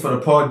things for the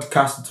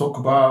podcast to talk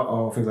about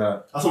or things like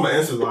that. That's what my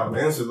Insta's like. My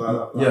Insta's like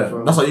that.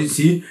 Yeah, that's what you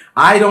see.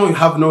 I don't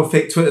have no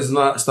fake Twitters and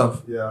all that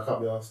stuff. Yeah, I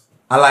can't be asked.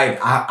 I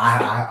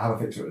have a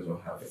fake Twitter as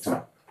well. I have a fake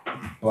Twitter.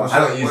 But I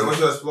don't use What's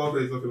it. your explore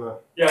page looking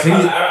at? Yeah,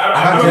 Thingy- I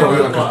have don't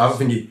Twitter. have I have bookmarks.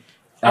 a thingy.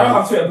 I don't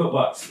have Twitter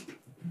bookmarks.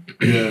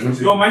 Yeah, let me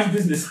see. Yo, mind your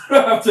business. I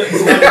don't have Twitter.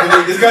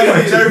 This guy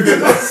deletes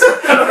everything.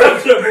 I don't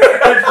have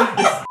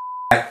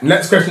Twitter.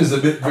 Next question is a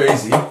bit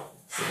crazy.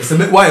 It's a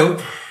bit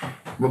wild.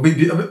 But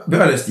be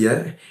honest,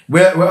 yeah.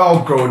 We're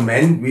all grown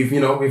men. We've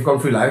gone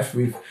through life.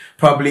 We've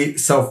probably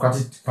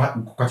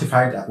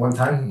self-gratified at one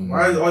time.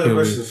 Why is all your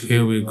questions?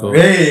 Here we go.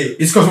 Hey,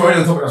 it's because we're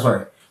already on topic. That's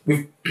why.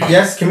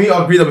 Yes, can we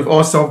all agree that we've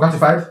all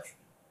self-gratified?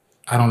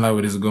 I don't like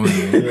where this is going.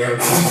 Man. Yeah.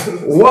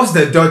 What's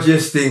the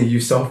dodgiest thing you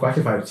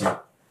self-gratified to?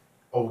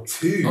 Oh,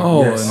 2.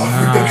 Oh Yes.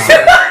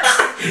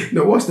 nah.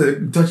 No, what's the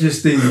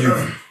dodgiest thing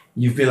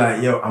you feel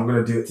like, yo, I'm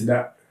gonna do it to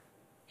that.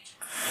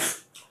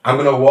 I'm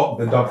gonna walk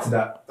the dog to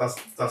that. That's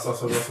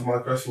also my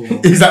question. You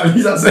know? Is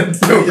that sense?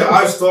 Yeah,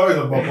 I have stories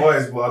of my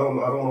boys, but I don't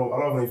know. I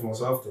don't have any for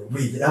myself though.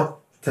 Wait,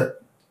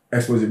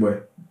 Expose your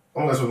boy.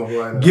 I'm gonna my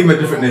boy. Give him a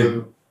different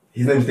name.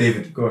 His name's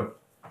David. Go on.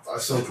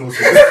 That's so close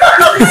to it.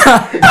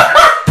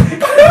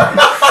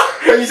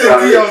 When you said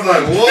D, I was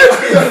like, what?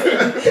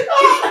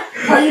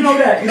 How you know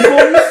that? You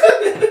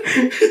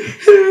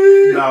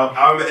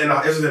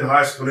know this was in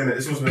high school, innit?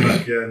 This was in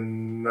like year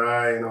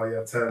 9 or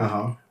year 10.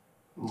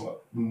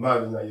 Might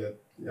have been like year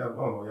 9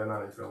 or year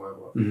 10,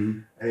 whatever.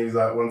 And he was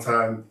like, one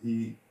time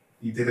he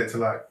did it to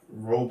like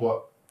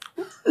robot.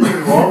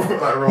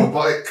 Like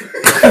robotic.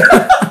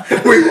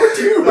 Wait, what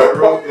do you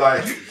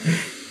like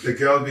the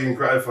girl being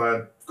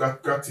gratified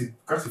gratified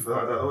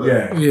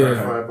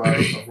gratified by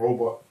a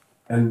robot.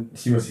 And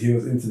he was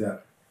into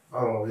that. I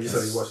don't know, he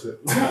said he watched it.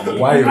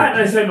 Why? You might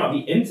necessarily not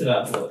be into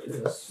that, but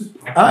it's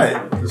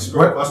Alright.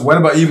 What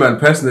about you, man,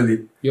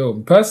 personally? Yo,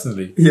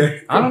 personally? Yeah.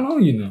 I don't know,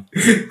 you know.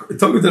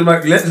 Talk to the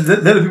mic. Let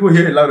the people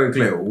hear it loud and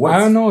clear. What I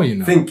don't know, you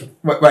know.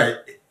 Right.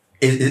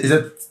 Is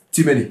that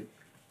too many?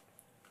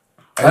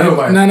 No.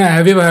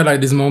 Have you ever had like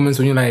these moments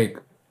when you like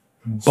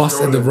bust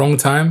at the wrong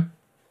time?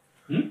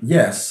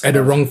 Yes. At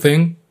the wrong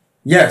thing?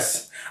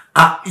 Yes.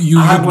 I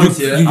was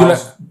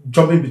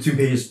jumping between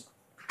pages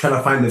trying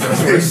to find the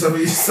best way.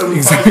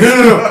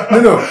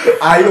 No.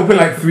 I opened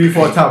like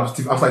 3-4 tabs.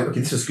 I was like, okay,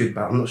 this is good,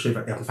 but I'm not sure if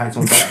I can find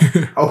something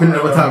better. I opened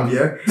another tab,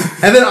 yeah?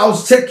 And then I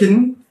was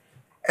checking,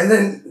 and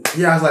then,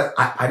 I was like,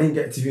 I didn't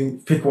get to even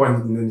pick one,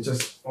 and then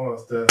just... Oh,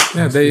 it's there.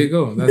 Yeah, there you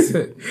go. That's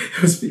it.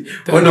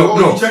 What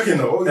were you checking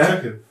though? What were you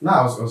checking?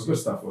 Nah, it was good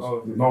stuff. It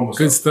was normal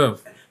good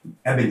stuff.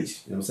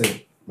 Ebony's, you know what I'm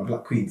saying? My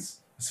Black Queens.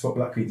 I support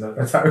Black Queens.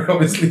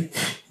 Obviously.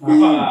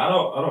 I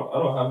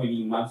don't have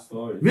any mad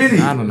stories. Really?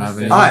 I don't have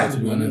any. Alright. To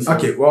be honest.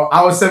 Okay, well,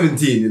 I was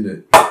 17,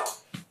 innit?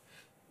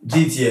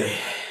 GTA.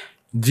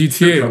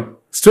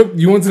 Strip,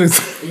 you want to... You're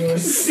sick.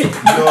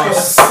 You're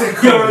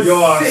sick. Wait,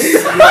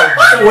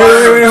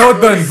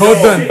 hold on.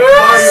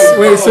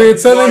 Wait, so you're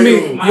telling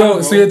me,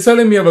 so you're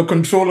telling me I have a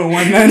controller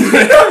one hand?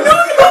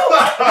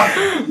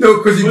 No,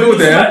 because you go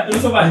there.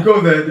 That's on the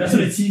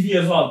TV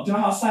as well. Do you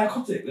know how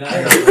psychotic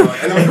that is?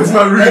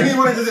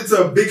 Anyone that does it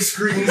to a big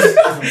screen is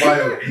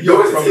wild.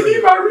 TV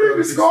in my room,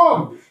 it's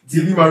gone.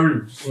 TV in my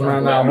room.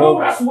 Bro,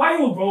 that's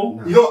wild,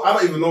 bro. You know, I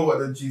don't even know what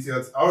the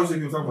GTA. I always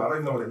think people talking about. I don't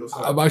even know what it looks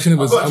like. I've actually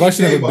never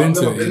been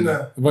to it.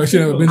 I've actually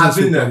never been to I've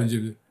been there.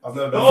 I've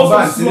never been.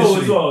 Also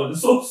slow as well. The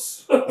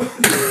sauce.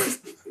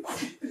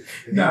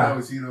 Nah,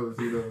 he knows.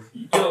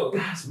 Yo,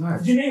 That's mad.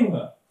 did you name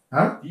her?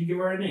 Huh? Did you give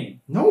her a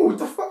name? No, what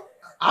the fuck?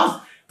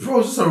 Bro,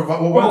 it's just a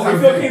one Bro, time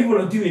if you're thing. capable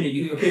of doing it,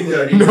 you're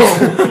capable of No,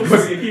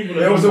 doing it.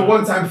 it was a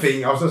one time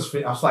thing. I was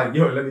like,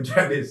 yo, let me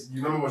try this.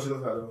 You remember what she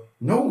looks like though?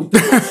 No.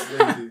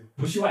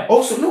 Was she white?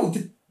 Also, no,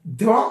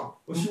 there aren't.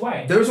 Was she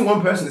white? There isn't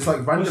one person. It's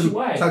like random. Was she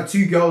white? It's like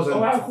 2 girls and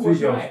 3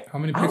 girls. White? How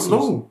many I don't pixels?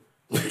 know.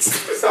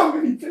 How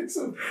many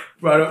pixels?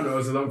 Bro, I don't know. It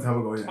was a long time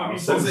ago. Yeah. I mean,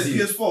 Was it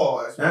PS4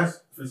 or Xbox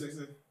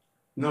 360?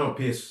 No,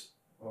 PS.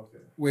 Okay.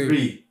 Wait,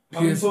 3. How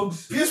many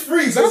songs?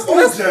 PS3.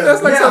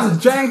 that's like some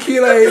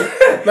janky,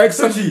 like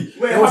some...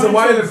 It was a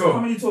while ago. How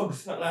many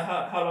songs? Like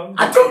how long?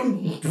 I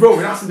don't, bro.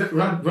 We're asking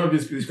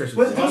these questions.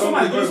 Do you know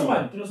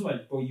somebody?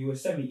 Bro, you were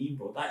 17,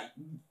 bro. That.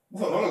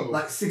 Not long ago.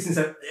 Like 16,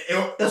 17.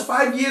 That's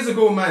 5 years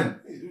ago, man.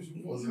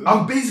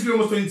 I'm basically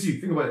almost 22.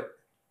 Think about it.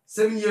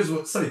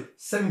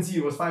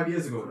 17 was 5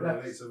 years ago.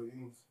 Late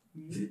 17.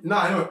 No,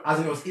 I know. As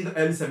in, it was either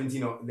early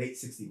 17 or late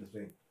 16.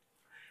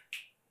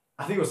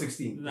 I think it was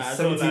 16. Nah,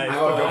 17. I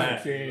got a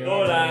girlfriend.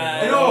 Don't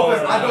lie. No,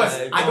 I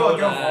got a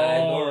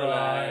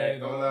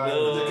girlfriend. Don't lie.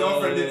 The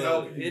girlfriend didn't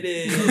help you. It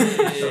is.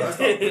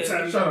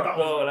 Shut up.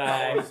 Don't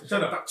lie.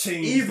 Shut up. That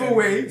changed. Either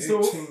way,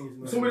 so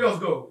somebody else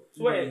go.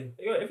 So wait,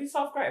 if you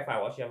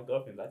self-gratify while she have a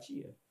girlfriend, that's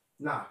cheating.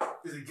 Nah,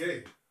 Is it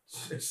gay?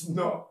 it's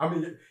not. I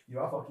mean, you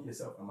are fucking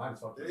yourself, and mine's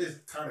fucking. It is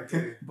kind of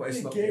gay. But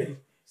it's not gay.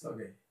 It's not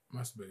gay.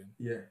 Masturbating.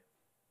 Yeah.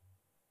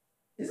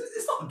 Is it?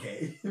 It's not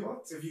gay.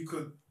 What if you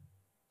could?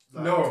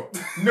 Like, No,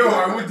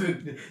 I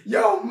wouldn't.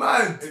 Yo,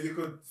 man. If you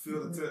could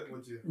feel the tip,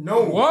 would you?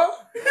 No.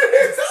 What?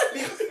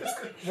 Exactly.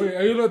 Wait,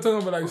 are you not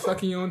talking about like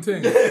sucking your own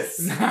thing? Yes.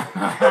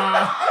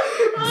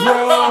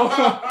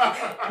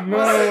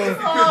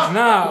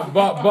 Nah,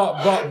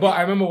 but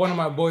I remember one of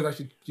my boys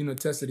actually,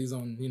 tested his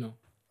own,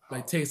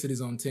 tasted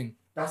his own thing.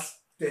 That's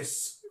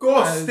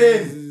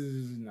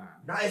disgusting. Nah.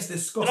 That is Do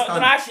disgusting.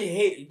 not actually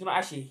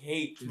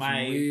hate It's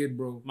my weird,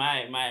 bro.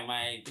 my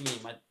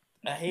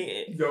I hate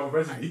it. Yo,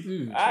 Resident.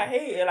 Dude. I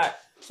hate it. Like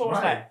so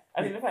much. Right. Like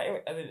I think if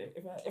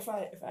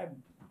I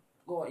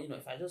go,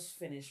 if I just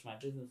finish my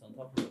business on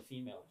top of a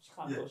female, she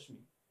can't touch me.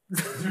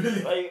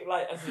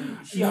 like as in,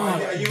 she. Nah,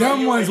 Are you-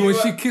 them ones when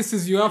like- she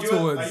kisses you Are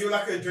afterwards. you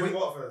like a drink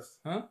water first?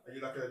 Huh? Are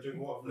you like a drink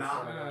water first?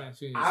 Nah.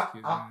 She ain't just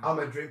kidding, man. I'm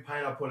a drink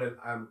pineapple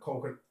and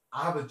coconut.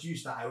 I have a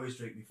juice that I always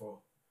drink before.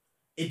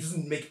 It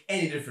doesn't make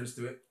any difference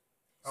to it.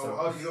 Oh,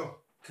 how do you know?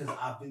 Because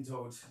I've been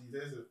told. You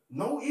taste it.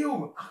 No,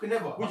 ew. I can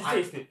never. Would you I-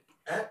 taste it?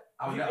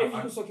 I would If never.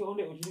 you could suck your own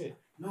dick, would you do it?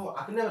 No,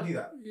 I can never do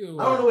that. Ew.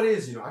 I don't know what it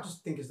is, I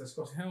just think it's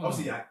disgusting. Hell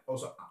Obviously, no.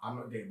 I'm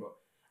not gay, but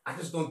I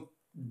just don't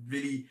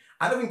really.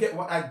 I don't even get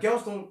what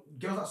girls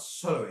that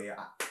solo it.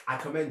 I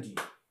commend you.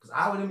 Because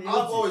I wouldn't be able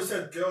I've to. always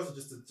said girls are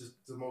just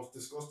the most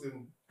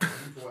disgusting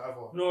people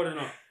ever. No, they're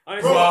not.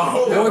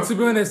 Well, to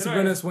be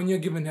honest, when you're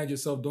giving head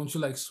yourself, don't you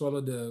like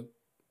swallow the?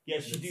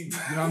 Yes, you do. You know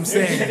what I'm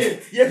saying?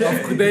 Yeah.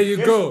 There you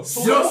go.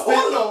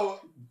 Swallow.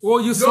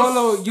 Well, you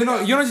swallow. You know.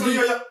 I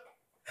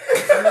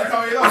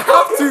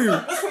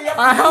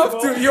have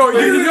to. Yo.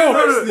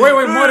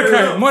 Wait,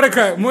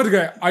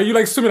 Mordecai. Are you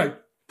like swimming like?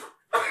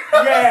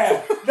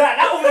 Yeah. That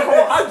was like,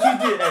 how do you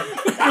do it then?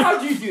 How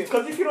do you do it?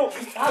 Because if you don't,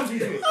 how do you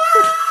do it?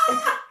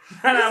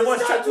 And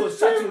what's chat to us.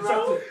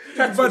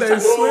 But they're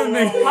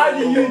swimming. How do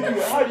you do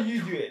it? How do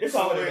you do it? This is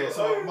what I want to know.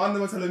 So man, they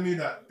were telling me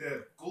that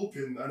they're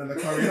gulping and then they're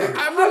carrying on.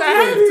 I'm not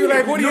have to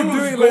like. What are you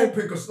doing? Like,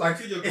 because like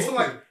it's not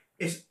like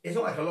it's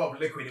not like a lot of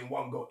liquid in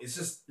one go. It's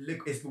just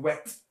liquid. It's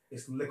wet.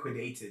 It's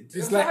liquidated.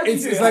 It's like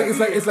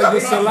the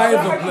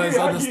saliva plus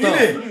other stuff.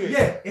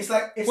 Yeah, it's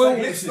like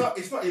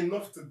it's not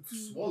enough to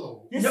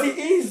swallow. Yes, it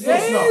is.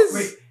 Yes.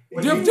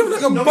 Wait, Do you have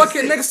like a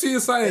bucket next to your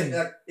side?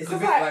 It's a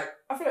bit like.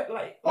 I feel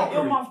like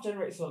your mouth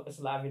generates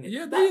saliva in it.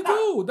 Yeah, there you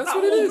go. That's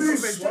what it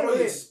is. Swallow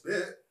your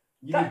spit.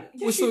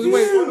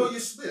 Swallow your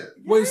spit.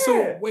 Wait,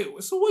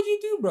 so what do you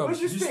do, bro? Where's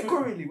your spit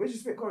currently?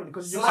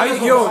 Because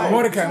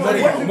Mordecai,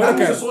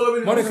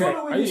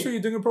 are you sure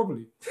you're doing it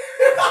properly?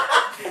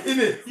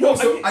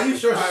 So are you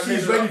sure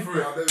she's ready for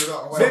it?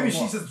 Maybe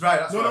she's just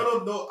dry.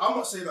 No. I'm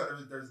not saying that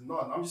there's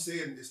none. I'm just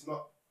saying it's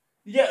not.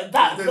 Yeah,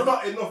 there's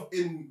not enough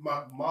in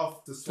my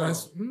mouth to swallow.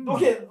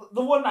 Okay,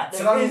 the one that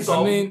is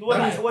on. The one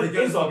that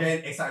is on.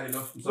 Getting excited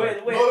enough.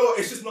 Wait. No,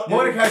 it's just not.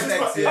 Mordecai's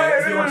next. Wait.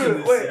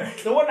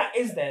 The one that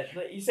is there,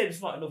 you said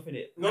it's not enough in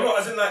it. No,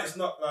 as in like it's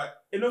not like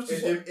enough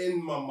to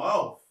in my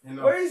mouth.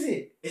 Where is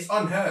it? It's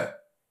on her.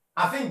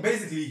 I think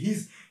basically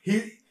he's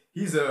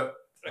a.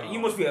 You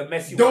must be a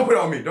messy. Don't put it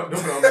on me. Don't put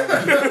it on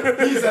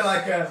me. He's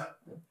like a.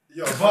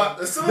 Yo, but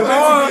there's something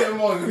like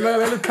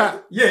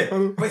to yeah,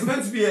 but it's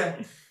meant to be a.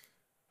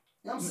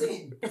 I'm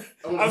saying.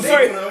 I'm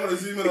sorry. I want to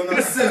zoom in on that.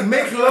 Listen,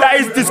 make love. That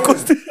is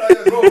disgusting.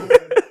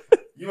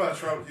 You might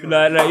Trump.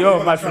 No,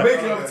 you're mad.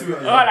 Make love to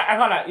it. I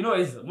can't like. You know what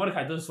it is?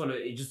 Mordecai doesn't swallow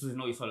it. He just doesn't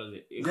know he swallows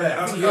it. You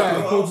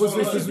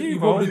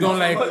probably don't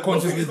like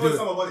consciously do it.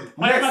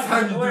 Next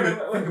time you do it,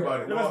 think about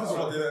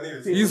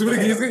it. He's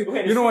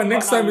really. You know what?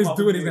 Next time he's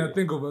doing, he's gonna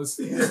think of us.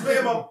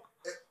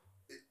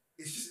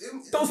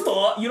 Don't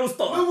start. You don't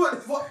start.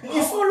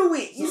 You swallow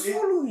it. You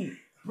swallow it.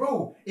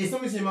 Bro, it's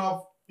not in your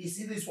mouth. It's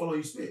either you swallow or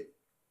you spit.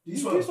 You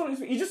just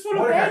swallow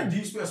Mordecai, it. do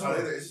you spit or swallow?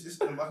 It's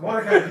just in my mouth.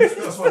 Mordecai, do you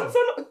spit or swallow?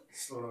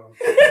 Slow down.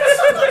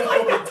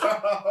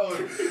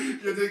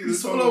 You're taking the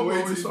swallow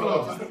way too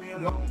far.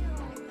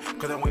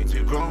 Cause I'm way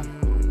too grown.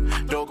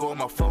 Don't go on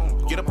my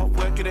phone. Get up off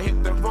work, get a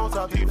hit the roads.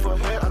 I'll do for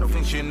her. I don't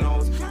think she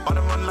knows. On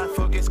the run,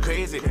 life gets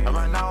crazy. And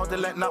right now, they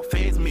let not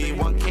phase me.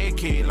 1K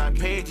kid like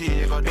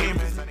Paige. Got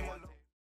demons.